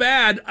so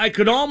bad, I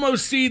could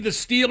almost see the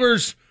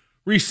Steelers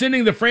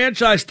rescinding the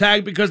franchise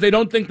tag because they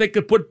don't think they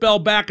could put Bell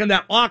back in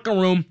that locker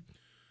room.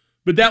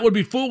 But that would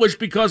be foolish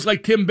because,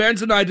 like Tim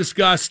Benz and I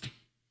discussed,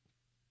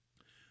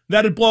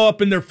 that'd blow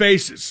up in their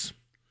faces.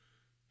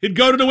 He'd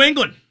go to New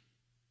England,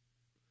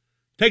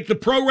 take the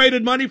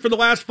prorated money for the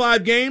last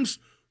 5 games,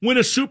 win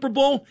a Super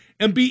Bowl,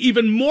 and be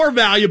even more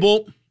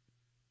valuable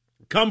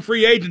come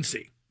free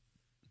agency.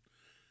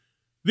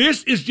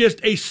 This is just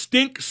a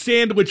stink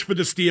sandwich for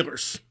the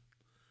Steelers.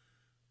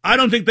 I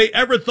don't think they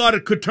ever thought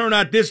it could turn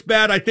out this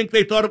bad. I think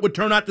they thought it would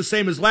turn out the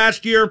same as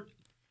last year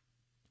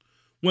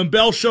when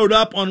Bell showed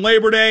up on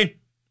Labor Day.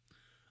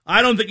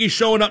 I don't think he's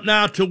showing up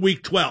now till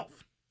week 12.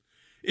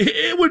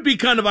 It would be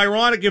kind of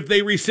ironic if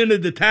they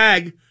rescinded the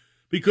tag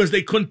because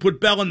they couldn't put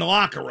Bell in the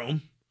locker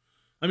room.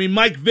 I mean,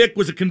 Mike Vick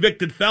was a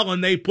convicted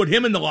felon. They put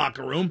him in the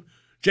locker room.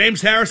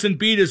 James Harrison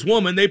beat his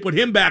woman. They put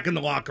him back in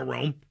the locker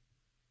room.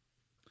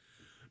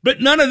 But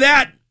none of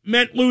that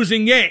meant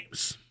losing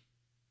games.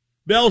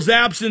 Bell's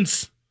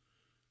absence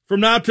from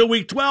now till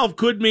week 12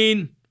 could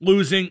mean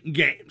losing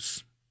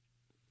games.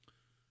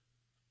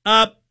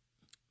 Let's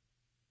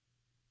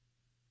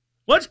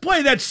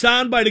play that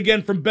soundbite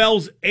again from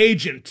Bell's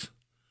agent,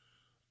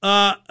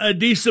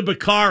 Adisa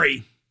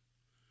Bakari,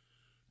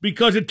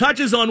 because it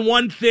touches on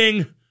one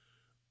thing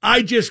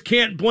I just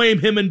can't blame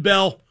him and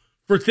Bell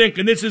for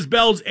thinking. This is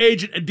Bell's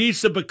agent,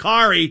 Adisa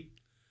Bakari,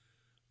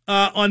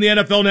 on the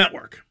NFL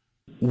Network.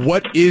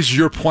 What is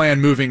your plan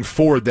moving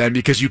forward then?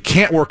 Because you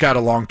can't work out a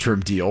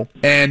long-term deal.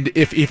 And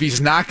if he's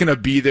not going to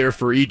be there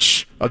for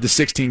each of the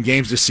 16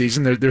 games this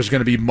season, there's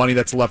going to be money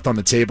that's left on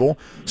the table.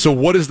 So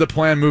what is the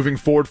plan moving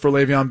forward for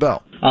Le'Veon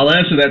Bell? I'll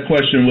answer that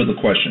question with a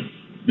question.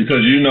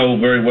 Because you know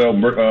very well,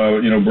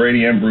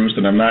 Brady and Bruce,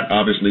 and I'm not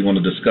obviously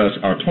going to discuss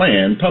our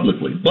plan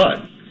publicly.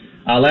 But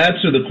I'll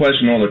answer the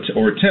question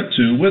or attempt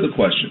to with a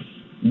question.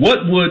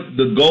 What would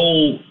the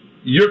goal,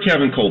 you're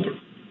Kevin Colbert,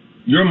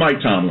 you're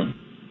Mike Tomlin,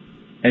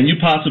 and you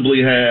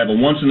possibly have a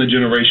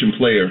once-in-a-generation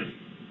player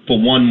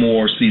for one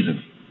more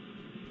season.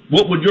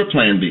 What would your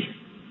plan be?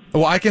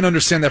 Well, I can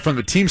understand that from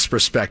the team's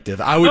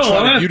perspective. I would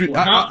What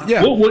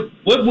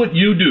would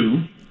you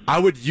do? I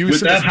would use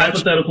with that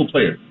hypothetical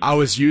player. I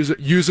would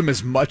use him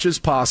as much as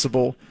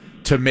possible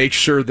to make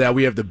sure that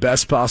we have the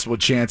best possible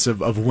chance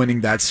of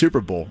winning that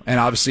Super Bowl. And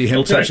obviously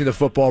him touching the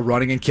football,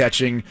 running and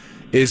catching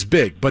is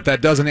big. But that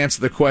doesn't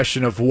answer the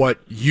question of what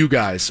you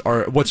guys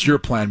are. What's your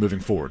plan moving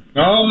forward?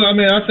 Oh, I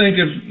mean, I think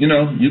if,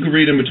 you could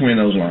read in between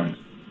those lines.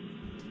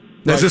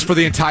 Is this for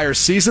the entire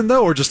season,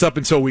 though, or just up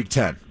until week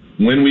 10?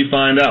 When we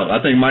find out.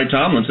 I think Mike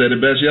Tomlin said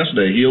it best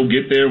yesterday. He'll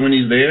get there when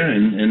he's there,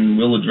 and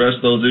we'll address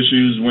those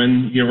issues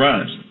when he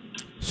arrives.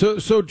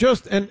 So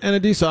just, and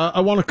Adisa, I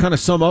want to kind of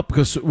sum up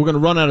because we're going to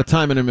run out of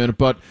time in a minute,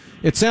 but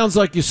it sounds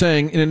like you're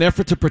saying in an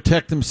effort to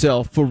protect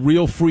himself for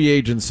real free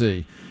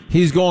agency,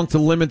 he's going to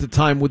limit the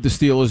time with the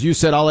Steelers. You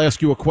said, I'll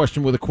ask you a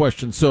question with a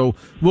question, so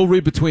we'll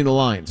read between the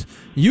lines.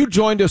 You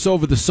joined us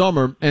over the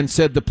summer and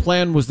said the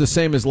plan was the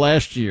same as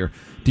last year.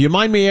 Do you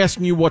mind me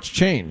asking you what's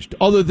changed,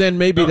 other than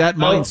maybe that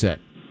mindset?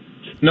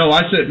 No,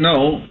 I said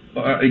no.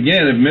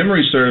 Again, if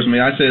memory serves me,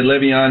 I said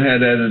Le'Veon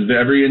had as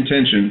every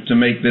intention to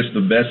make this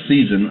the best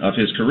season of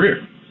his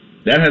career.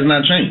 That has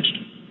not changed.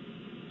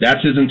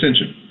 That's his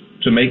intention,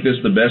 to make this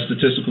the best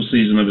statistical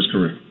season of his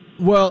career.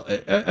 Well,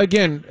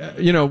 again,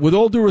 with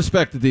all due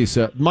respect,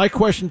 Adisa, my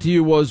question to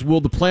you was,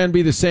 will the plan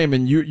be the same?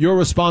 And your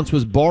response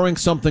was, barring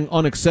something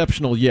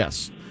unexceptional,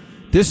 yes.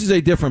 This is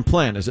a different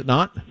plan, is it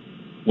not?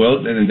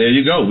 Well, and there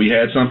you go. We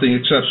had something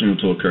exceptional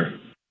to occur.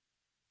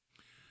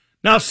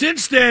 Now,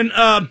 since then,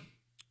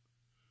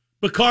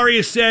 Bakari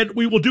has said,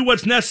 we will do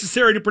what's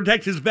necessary to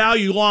protect his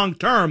value long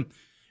term.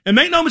 And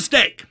make no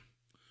mistake,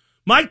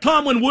 Mike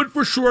Tomlin would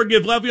for sure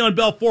give Le'Veon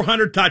Bell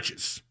 400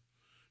 touches,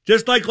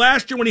 just like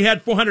last year when he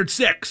had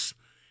 406.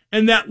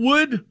 And that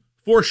would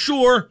for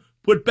sure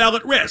put Bell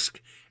at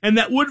risk. And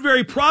that would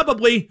very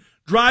probably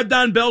drive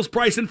down Bell's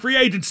price in free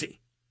agency.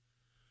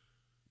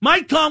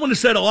 Mike Tomlin has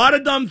said a lot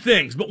of dumb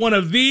things, but one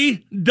of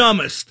the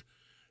dumbest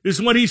is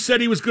when he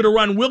said he was going to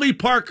run Willie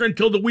Parker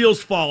until the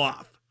wheels fall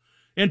off.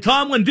 And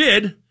Tomlin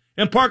did,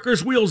 and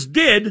Parker's wheels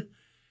did,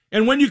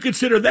 and when you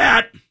consider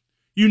that,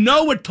 you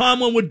know what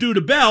Tomlin would do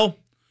to Bell,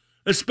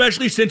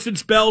 especially since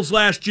it's Bell's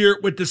last year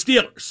with the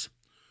Steelers.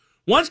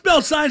 Once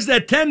Bell signs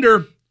that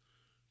tender,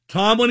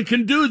 Tomlin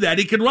can do that.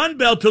 He can run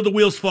Bell till the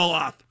wheels fall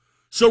off.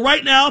 So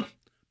right now,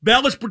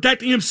 Bell is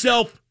protecting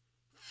himself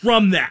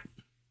from that.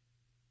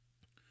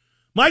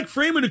 Mike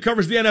Freeman, who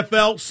covers the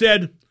NFL,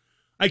 said,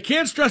 I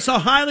can't stress how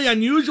highly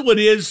unusual it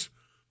is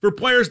for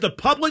players to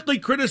publicly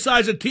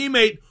criticize a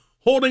teammate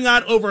holding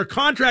out over a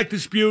contract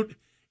dispute.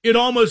 It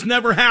almost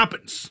never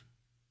happens.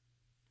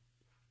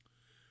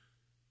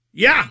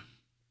 Yeah,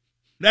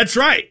 that's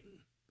right.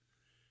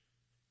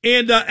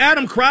 And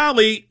Adam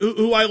Crowley,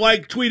 who I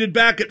like, tweeted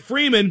back at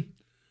Freeman,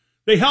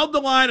 they held the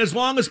line as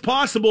long as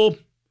possible.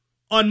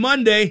 On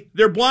Monday,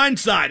 they're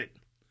blindsided.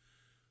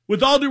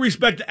 With all due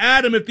respect to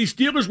Adam, if the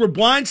Steelers were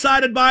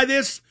blindsided by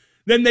this,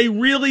 then they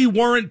really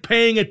weren't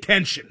paying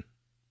attention.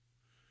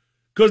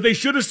 Because they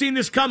should have seen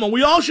this coming.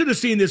 We all should have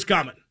seen this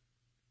coming.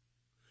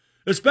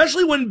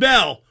 Especially when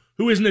Bell,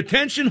 who is an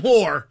attention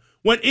whore,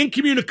 went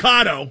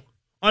incommunicado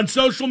on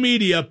social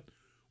media.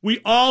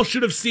 We all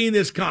should have seen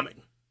this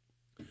coming.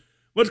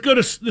 Let's go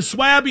to the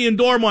Swabby in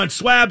Dormont.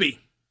 Swabby,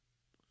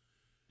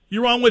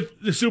 you're on with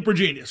the Super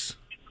Genius.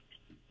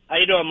 How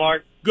you doing,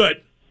 Mark?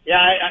 Good. Yeah,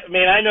 I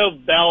mean, I know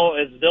Bell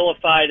is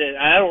vilified, and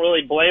I don't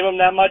really blame him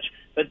that much,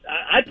 but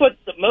I put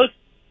the most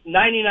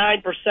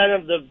 99%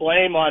 of the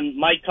blame on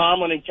Mike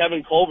Tomlin and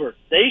Kevin Colbert.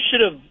 They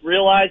should have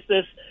realized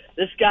this.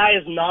 This guy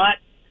is not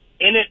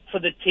in it for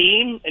the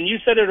team, and you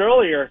said it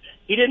earlier.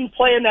 He didn't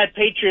play in that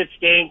Patriots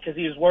game because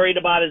he was worried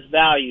about his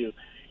value.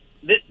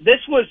 This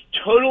was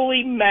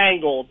totally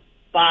mangled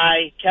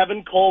by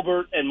Kevin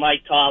Colbert and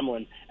Mike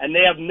Tomlin, and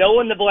they have no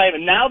one to blame.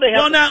 And now they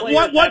have.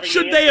 Well, now what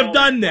should they have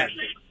done then?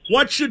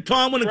 What should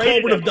Tomlin and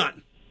Colbert have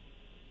done?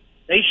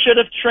 They should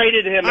have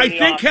traded him. I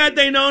think had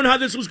they known how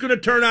this was going to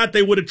turn out,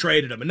 they would have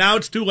traded him. And now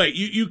it's too late.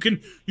 You can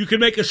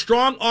make a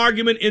strong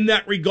argument in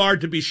that regard,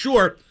 to be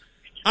sure.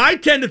 I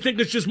tend to think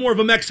it's just more of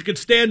a Mexican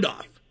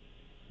standoff.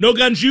 No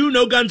guns you,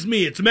 no guns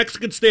me. It's a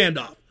Mexican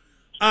standoff.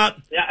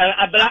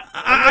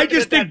 I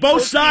just think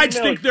both sides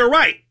think they're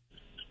right.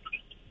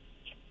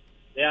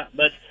 Yeah,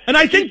 and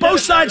I think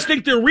both sides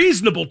think they're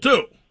reasonable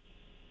too.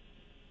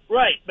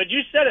 Right, but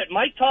you said it.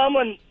 Mike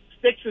Tomlin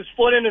sticks his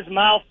foot in his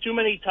mouth too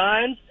many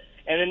times,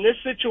 and in this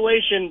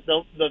situation,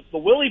 the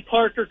Willie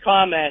Parker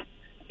comment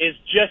is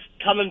just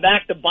coming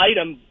back to bite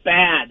him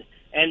bad.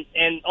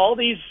 And all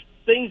these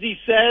things he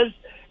says,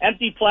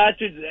 empty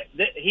platitudes,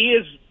 he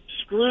has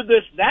screwed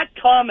this. That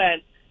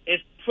comment is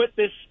put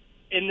this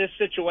in this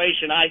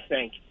situation, I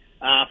think,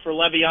 for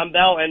Le'Veon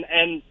Bell,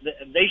 and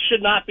they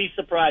should not be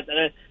surprised.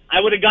 And I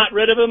would have got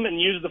rid of him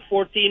and used the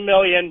 $14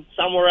 million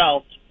somewhere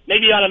else,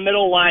 maybe on a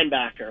middle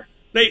linebacker.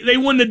 They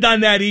wouldn't have done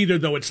that either,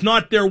 though. It's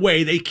not their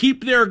way. They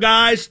keep their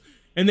guys,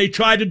 and they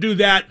try to do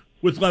that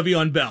with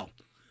Le'Veon Bell.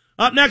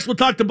 Up next, we'll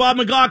talk to Bob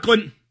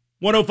McLaughlin,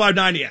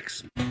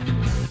 105.9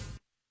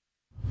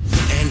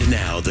 And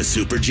now the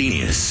super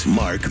genius,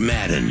 Mark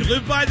Madden. You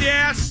live by the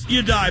ass,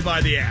 you die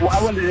by the ass. Well,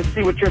 I wanted to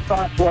see what your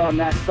thoughts were on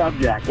that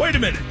subject. Wait a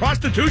minute.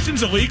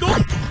 Prostitution's illegal?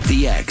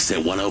 The X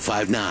at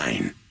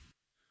 105.9.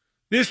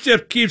 This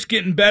just keeps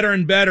getting better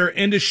and better.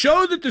 And to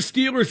show that the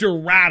Steelers are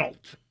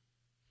rattled,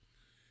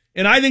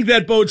 and I think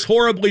that bodes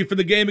horribly for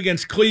the game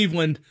against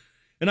Cleveland.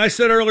 And I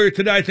said earlier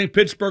today I think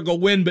Pittsburgh will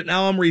win, but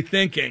now I'm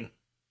rethinking.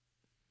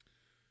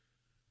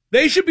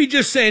 They should be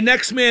just saying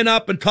next man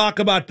up and talk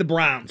about the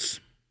Browns.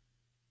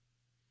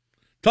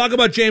 Talk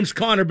about James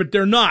Conner, but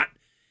they're not.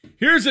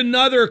 Here's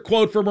another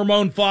quote from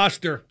Ramon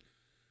Foster.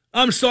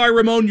 I'm sorry,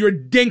 Ramon, you're a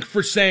dink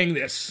for saying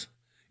this.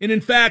 And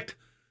in fact,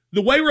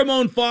 the way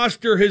Ramon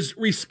Foster has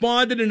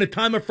responded in a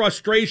time of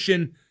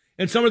frustration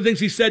and some of the things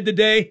he said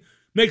today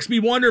makes me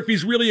wonder if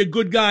he's really a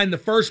good guy in the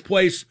first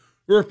place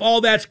or if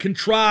all that's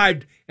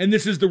contrived and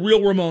this is the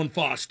real Ramon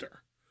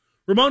Foster.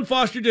 Ramon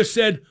Foster just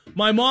said,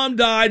 my mom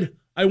died.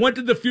 I went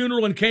to the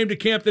funeral and came to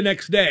camp the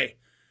next day.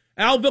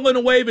 Al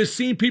Villanueva has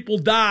seen people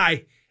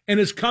die and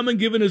has come and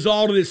given his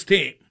all to this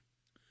team.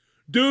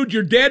 Dude,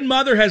 your dead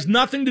mother has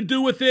nothing to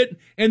do with it,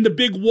 and the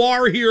big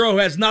war hero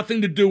has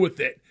nothing to do with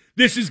it.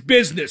 This is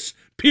business,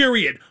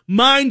 period.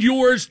 Mind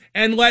yours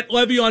and let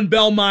Le'Veon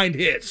Bell mind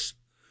his.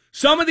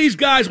 Some of these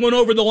guys went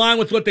over the line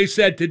with what they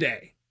said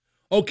today.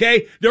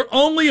 Okay? They're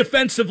only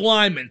offensive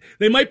linemen.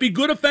 They might be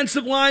good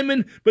offensive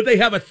linemen, but they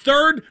have a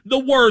third the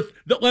worth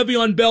that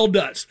Le'Veon Bell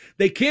does.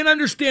 They can't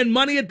understand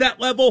money at that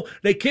level.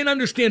 They can't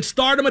understand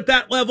stardom at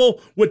that level.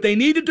 What they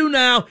need to do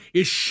now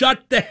is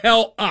shut the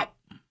hell up.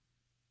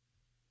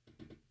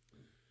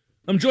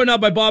 I'm joined now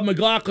by Bob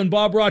McLaughlin.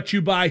 Bob, brought to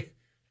you by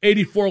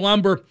 84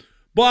 Lumber.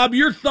 Bob,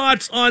 your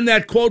thoughts on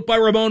that quote by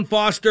Ramon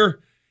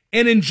Foster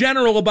and in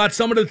general about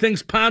some of the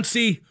things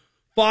Pouncey,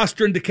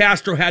 Foster, and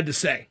DeCastro had to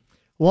say?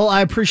 Well,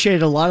 I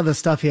appreciated a lot of the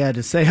stuff he had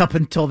to say up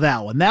until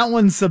that one. That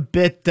one's a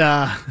bit,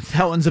 not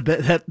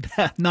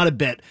a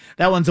bit.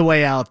 That one's a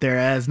way out there.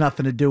 It has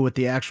nothing to do with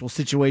the actual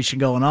situation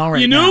going on right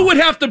now. You knew it would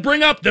have to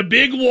bring up the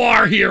big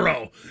war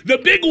hero. The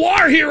big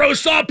war hero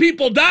saw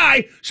people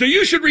die, so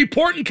you should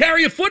report and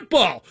carry a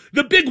football.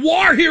 The big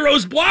war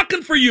hero's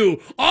blocking for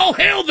you. All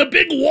hail the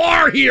big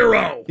war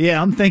hero.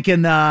 Yeah, I'm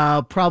thinking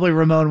probably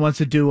Ramon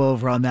wants a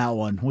do-over on that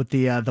one with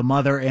the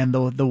mother and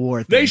the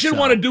war thing. They should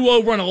want a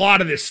do-over on a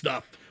lot of this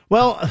stuff.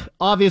 Well,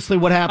 obviously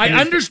what happened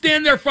I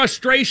understand their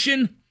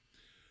frustration,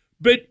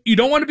 but you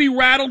don't want to be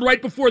rattled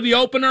right before the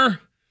opener.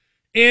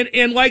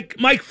 And like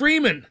Mike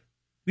Freeman,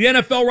 the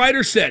NFL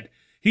writer, said,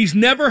 he's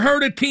never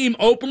heard a team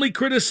openly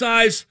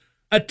criticize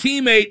a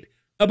teammate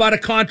about a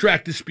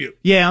contract dispute.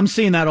 Yeah, I'm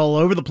seeing that all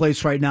over the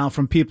place right now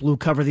from people who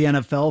cover the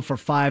NFL for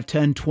 5,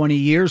 10, 20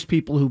 years,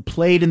 people who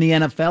played in the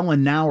NFL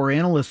and now are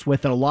analysts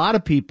with it. A lot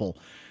of people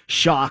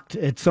shocked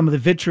at some of the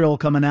vitriol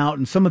coming out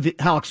and some of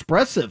how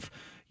expressive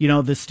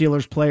the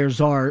Steelers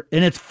players are.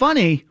 And it's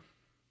funny,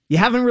 you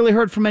haven't really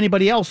heard from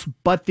anybody else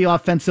but the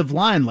offensive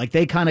line. Like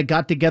they kind of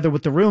got together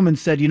with the room and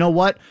said, you know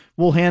what,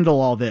 we'll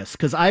handle all this.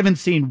 Because I haven't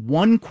seen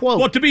one quote.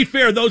 Well, to be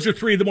fair, those are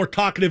three of the more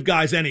talkative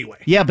guys anyway.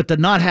 Yeah, but to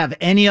not have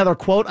any other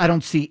quote, I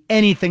don't see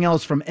anything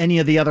else from any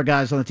of the other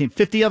guys on the team.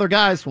 50 other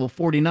guys,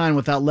 49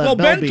 without Lev Bell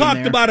being there. Well, Ben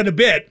talked about it a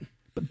bit.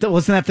 But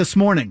wasn't that this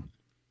morning?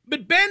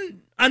 But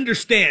Ben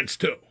understands,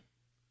 too.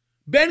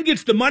 Ben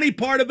gets the money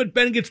part of it.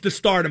 Ben gets the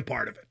stardom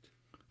part of it.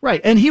 Right,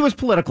 and he was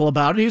political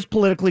about it. He was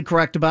politically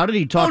correct about it.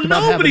 He talked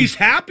about nobody's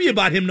happy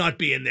about him not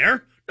being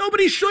there.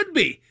 Nobody should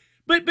be.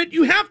 But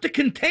you have to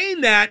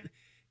contain that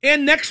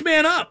and next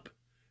man up.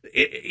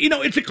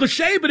 It's a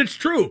cliche, but it's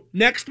true.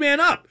 Next man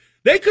up.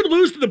 They could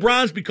lose to the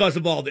Browns because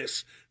of all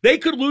this. They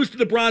could lose to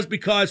the Browns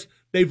because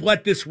they've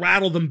let this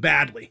rattle them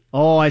badly.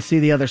 Oh, I see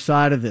the other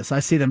side of this. I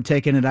see them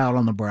taking it out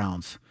on the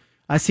Browns.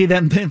 I see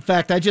them. In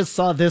fact, I just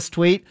saw this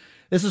tweet.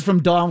 This is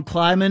from Don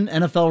Kleiman,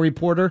 NFL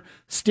reporter.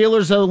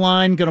 Steelers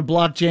O-line going to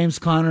block James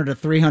Conner to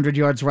 300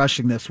 yards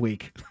rushing this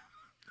week.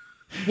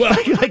 Well,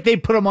 like they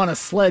put him on a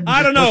sled.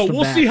 I don't know.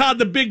 We'll see how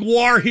the big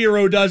war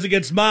hero does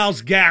against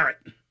Myles Garrett.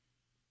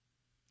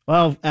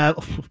 Well,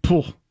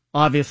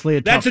 obviously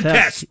a tough test.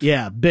 Test.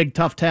 Yeah, big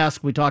tough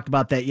task. We talked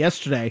about that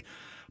yesterday.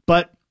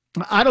 But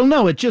I don't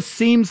know. It just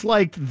seems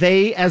like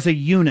they, as a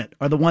unit,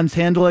 are the ones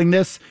handling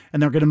this,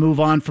 and they're going to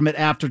move on from it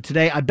after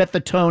today. I bet the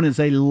tone is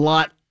a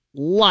lot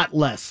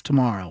less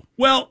tomorrow.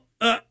 Well,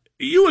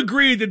 you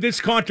agree that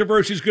this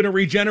controversy is going to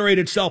regenerate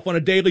itself on a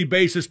daily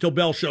basis till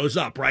Bell shows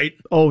up, right?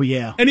 Oh,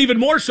 yeah. And even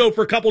more so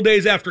for a couple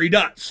days after he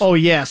does. Oh,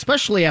 yeah,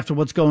 especially after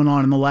what's going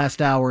on in the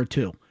last hour or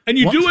two. And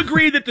you do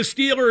agree that the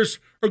Steelers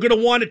are going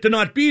to want it to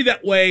not be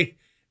that way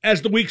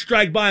as the weeks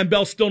drag by and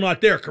Bell's still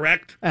not there,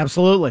 correct?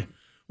 Absolutely.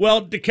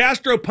 Well,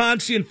 DeCastro,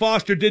 Pouncey, and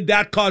Foster did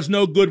that cause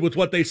no good with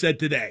what they said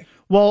today.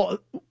 Well,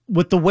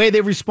 with the way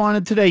they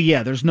responded today,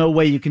 yeah, there's no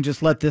way you can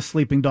just let this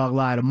sleeping dog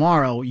lie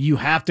tomorrow. You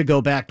have to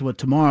go back to it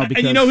tomorrow.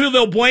 Because and you know who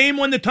they'll blame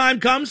when the time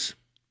comes?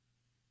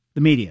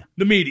 The media.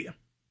 The media.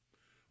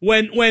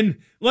 When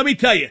let me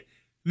tell you,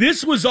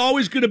 this was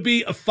always going to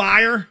be a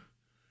fire.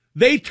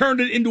 They turned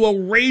it into a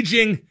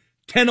raging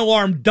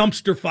 10-alarm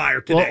dumpster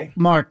fire today.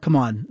 Well, Mark, come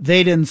on.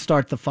 They didn't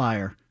start the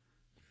fire.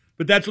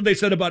 But that's what they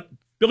said about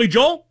Billy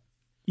Joel?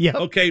 Yeah.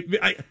 Okay,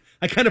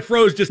 I kind of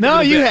froze just a little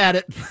bit. No, you had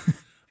it.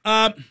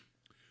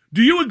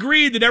 Do you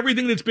agree that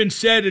everything that's been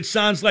said, it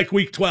sounds like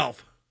Week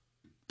 12?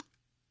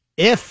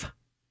 If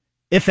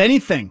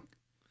anything.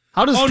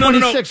 How does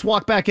 26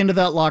 walk back into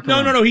that locker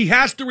room? No. He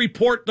has to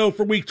report, though,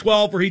 for Week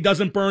 12 or he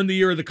doesn't burn the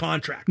year of the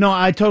contract. No,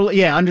 I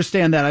totally,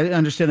 understand that. I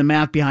understand the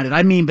math behind it.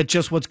 I mean, but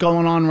just what's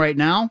going on right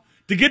now?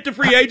 To get to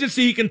free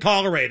agency, he can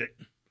tolerate it.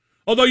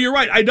 Although you're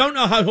right, I don't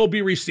know how he'll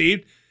be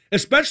received.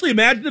 Especially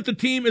imagine if the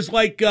team is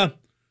like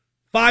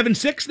 5 and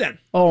 6 then.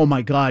 Oh,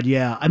 my God,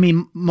 yeah. I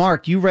mean,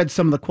 Mark, you read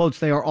some of the quotes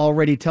they are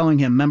already telling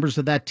him. Members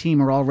of that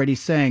team are already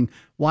saying,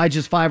 why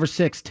just 5 or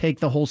 6? Take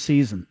the whole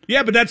season.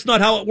 Yeah, but that's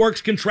not how it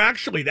works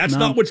contractually. That's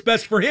not what's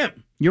best for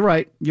him. You're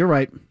right.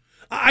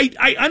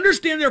 I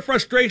understand their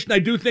frustration. I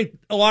do think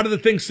a lot of the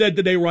things said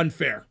today were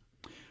unfair.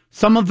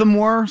 Some of them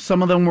were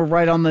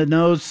right on the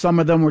nose. Some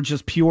of them were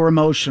just pure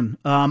emotion.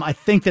 I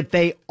think that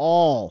they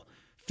all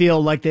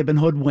feel like they've been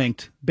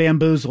hoodwinked,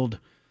 bamboozled,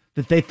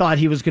 that they thought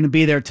he was going to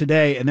be there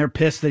today, and they're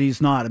pissed that he's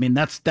not. I mean,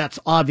 that's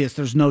obvious.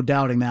 There's no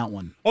doubting that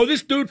one. Oh,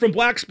 this dude from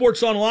Black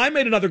Sports Online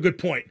made another good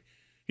point.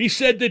 He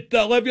said that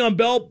Le'Veon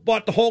Bell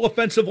bought the whole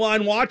offensive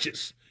line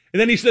watches, and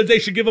then he said they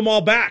should give them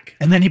all back.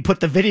 And then he put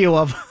the video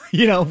of,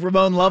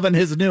 Ramon loving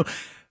his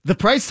the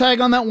price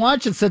tag on that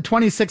watch, it said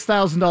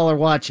 $26,000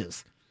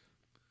 watches.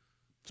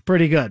 It's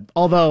pretty good.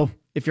 Although,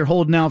 if you're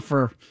holding out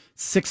for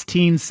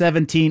 16,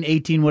 17,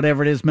 18,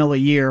 whatever it is, mil a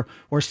year,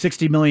 or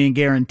 $60 million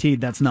guaranteed,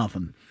 that's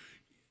nothing.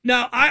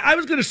 Now, I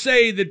was going to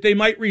say that they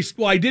might,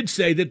 I did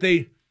say that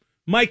they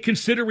might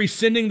consider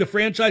rescinding the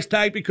franchise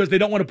tag because they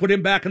don't want to put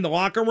him back in the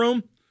locker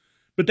room,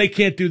 but they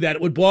can't do that.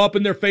 It would blow up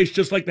in their face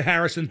just like the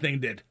Harrison thing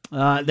did.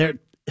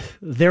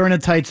 They're in a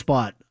tight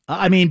spot.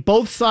 I mean,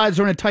 both sides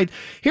are in a tight.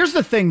 Here's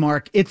the thing,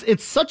 Mark.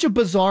 It's such a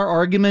bizarre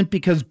argument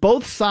because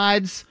both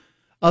sides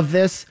of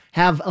this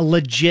have a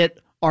legit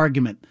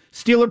argument.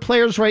 Steeler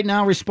players right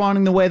now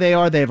responding the way they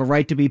are, they have a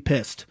right to be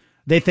pissed.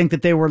 They think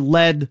that they were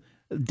led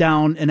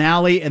down an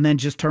alley and then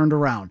just turned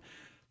around.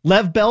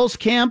 Lev Bell's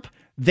camp,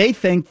 they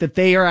think that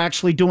they are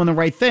actually doing the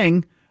right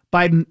thing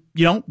by,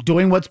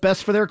 doing what's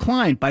best for their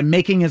client, by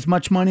making as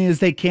much money as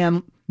they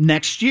can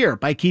next year,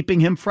 by keeping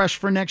him fresh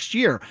for next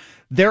year.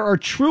 There are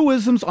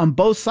truisms on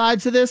both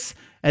sides of this,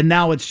 and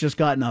now it's just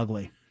gotten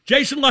ugly.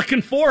 Jason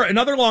LaCanfora,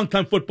 another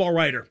longtime football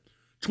writer,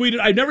 tweeted,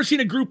 I've never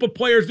seen a group of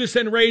players this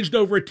enraged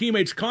over a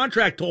teammate's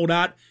contract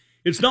holdout.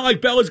 It's not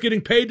like Bell is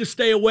getting paid to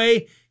stay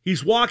away.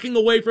 He's walking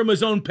away from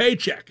his own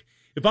paycheck.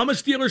 If I'm a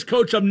Steelers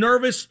coach, I'm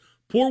nervous.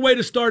 Poor way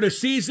to start a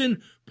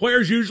season.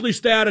 Players usually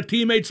stay out of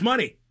teammates'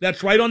 money.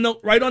 That's right on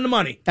the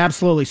money.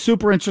 Absolutely.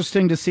 Super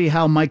interesting to see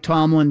how Mike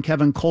Tomlin,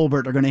 Kevin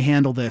Colbert are going to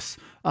handle this.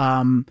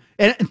 And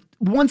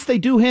once they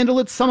do handle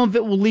it, some of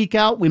it will leak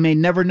out. We may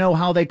never know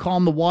how they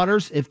calm the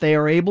waters if they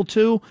are able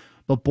to.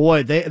 But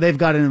boy, they've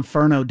got an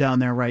inferno down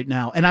there right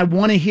now. And I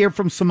want to hear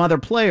from some other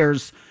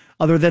players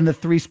other than the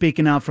 3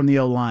 speaking out from the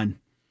O-line.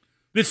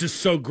 This is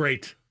so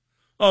great.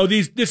 Oh,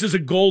 this is a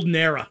golden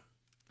era.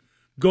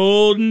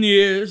 Golden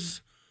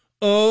years.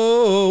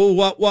 Oh,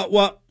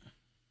 what?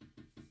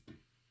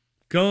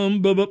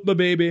 Come,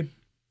 baby.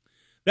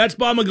 That's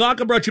Bob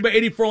McLaughlin, brought to you by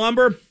 84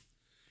 Lumber.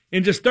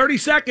 In just 30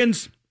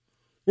 seconds,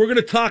 we're going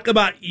to talk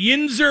about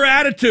Yinzer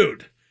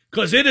attitude,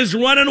 because it is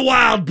running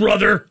wild,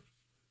 brother.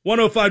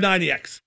 105.9 The X.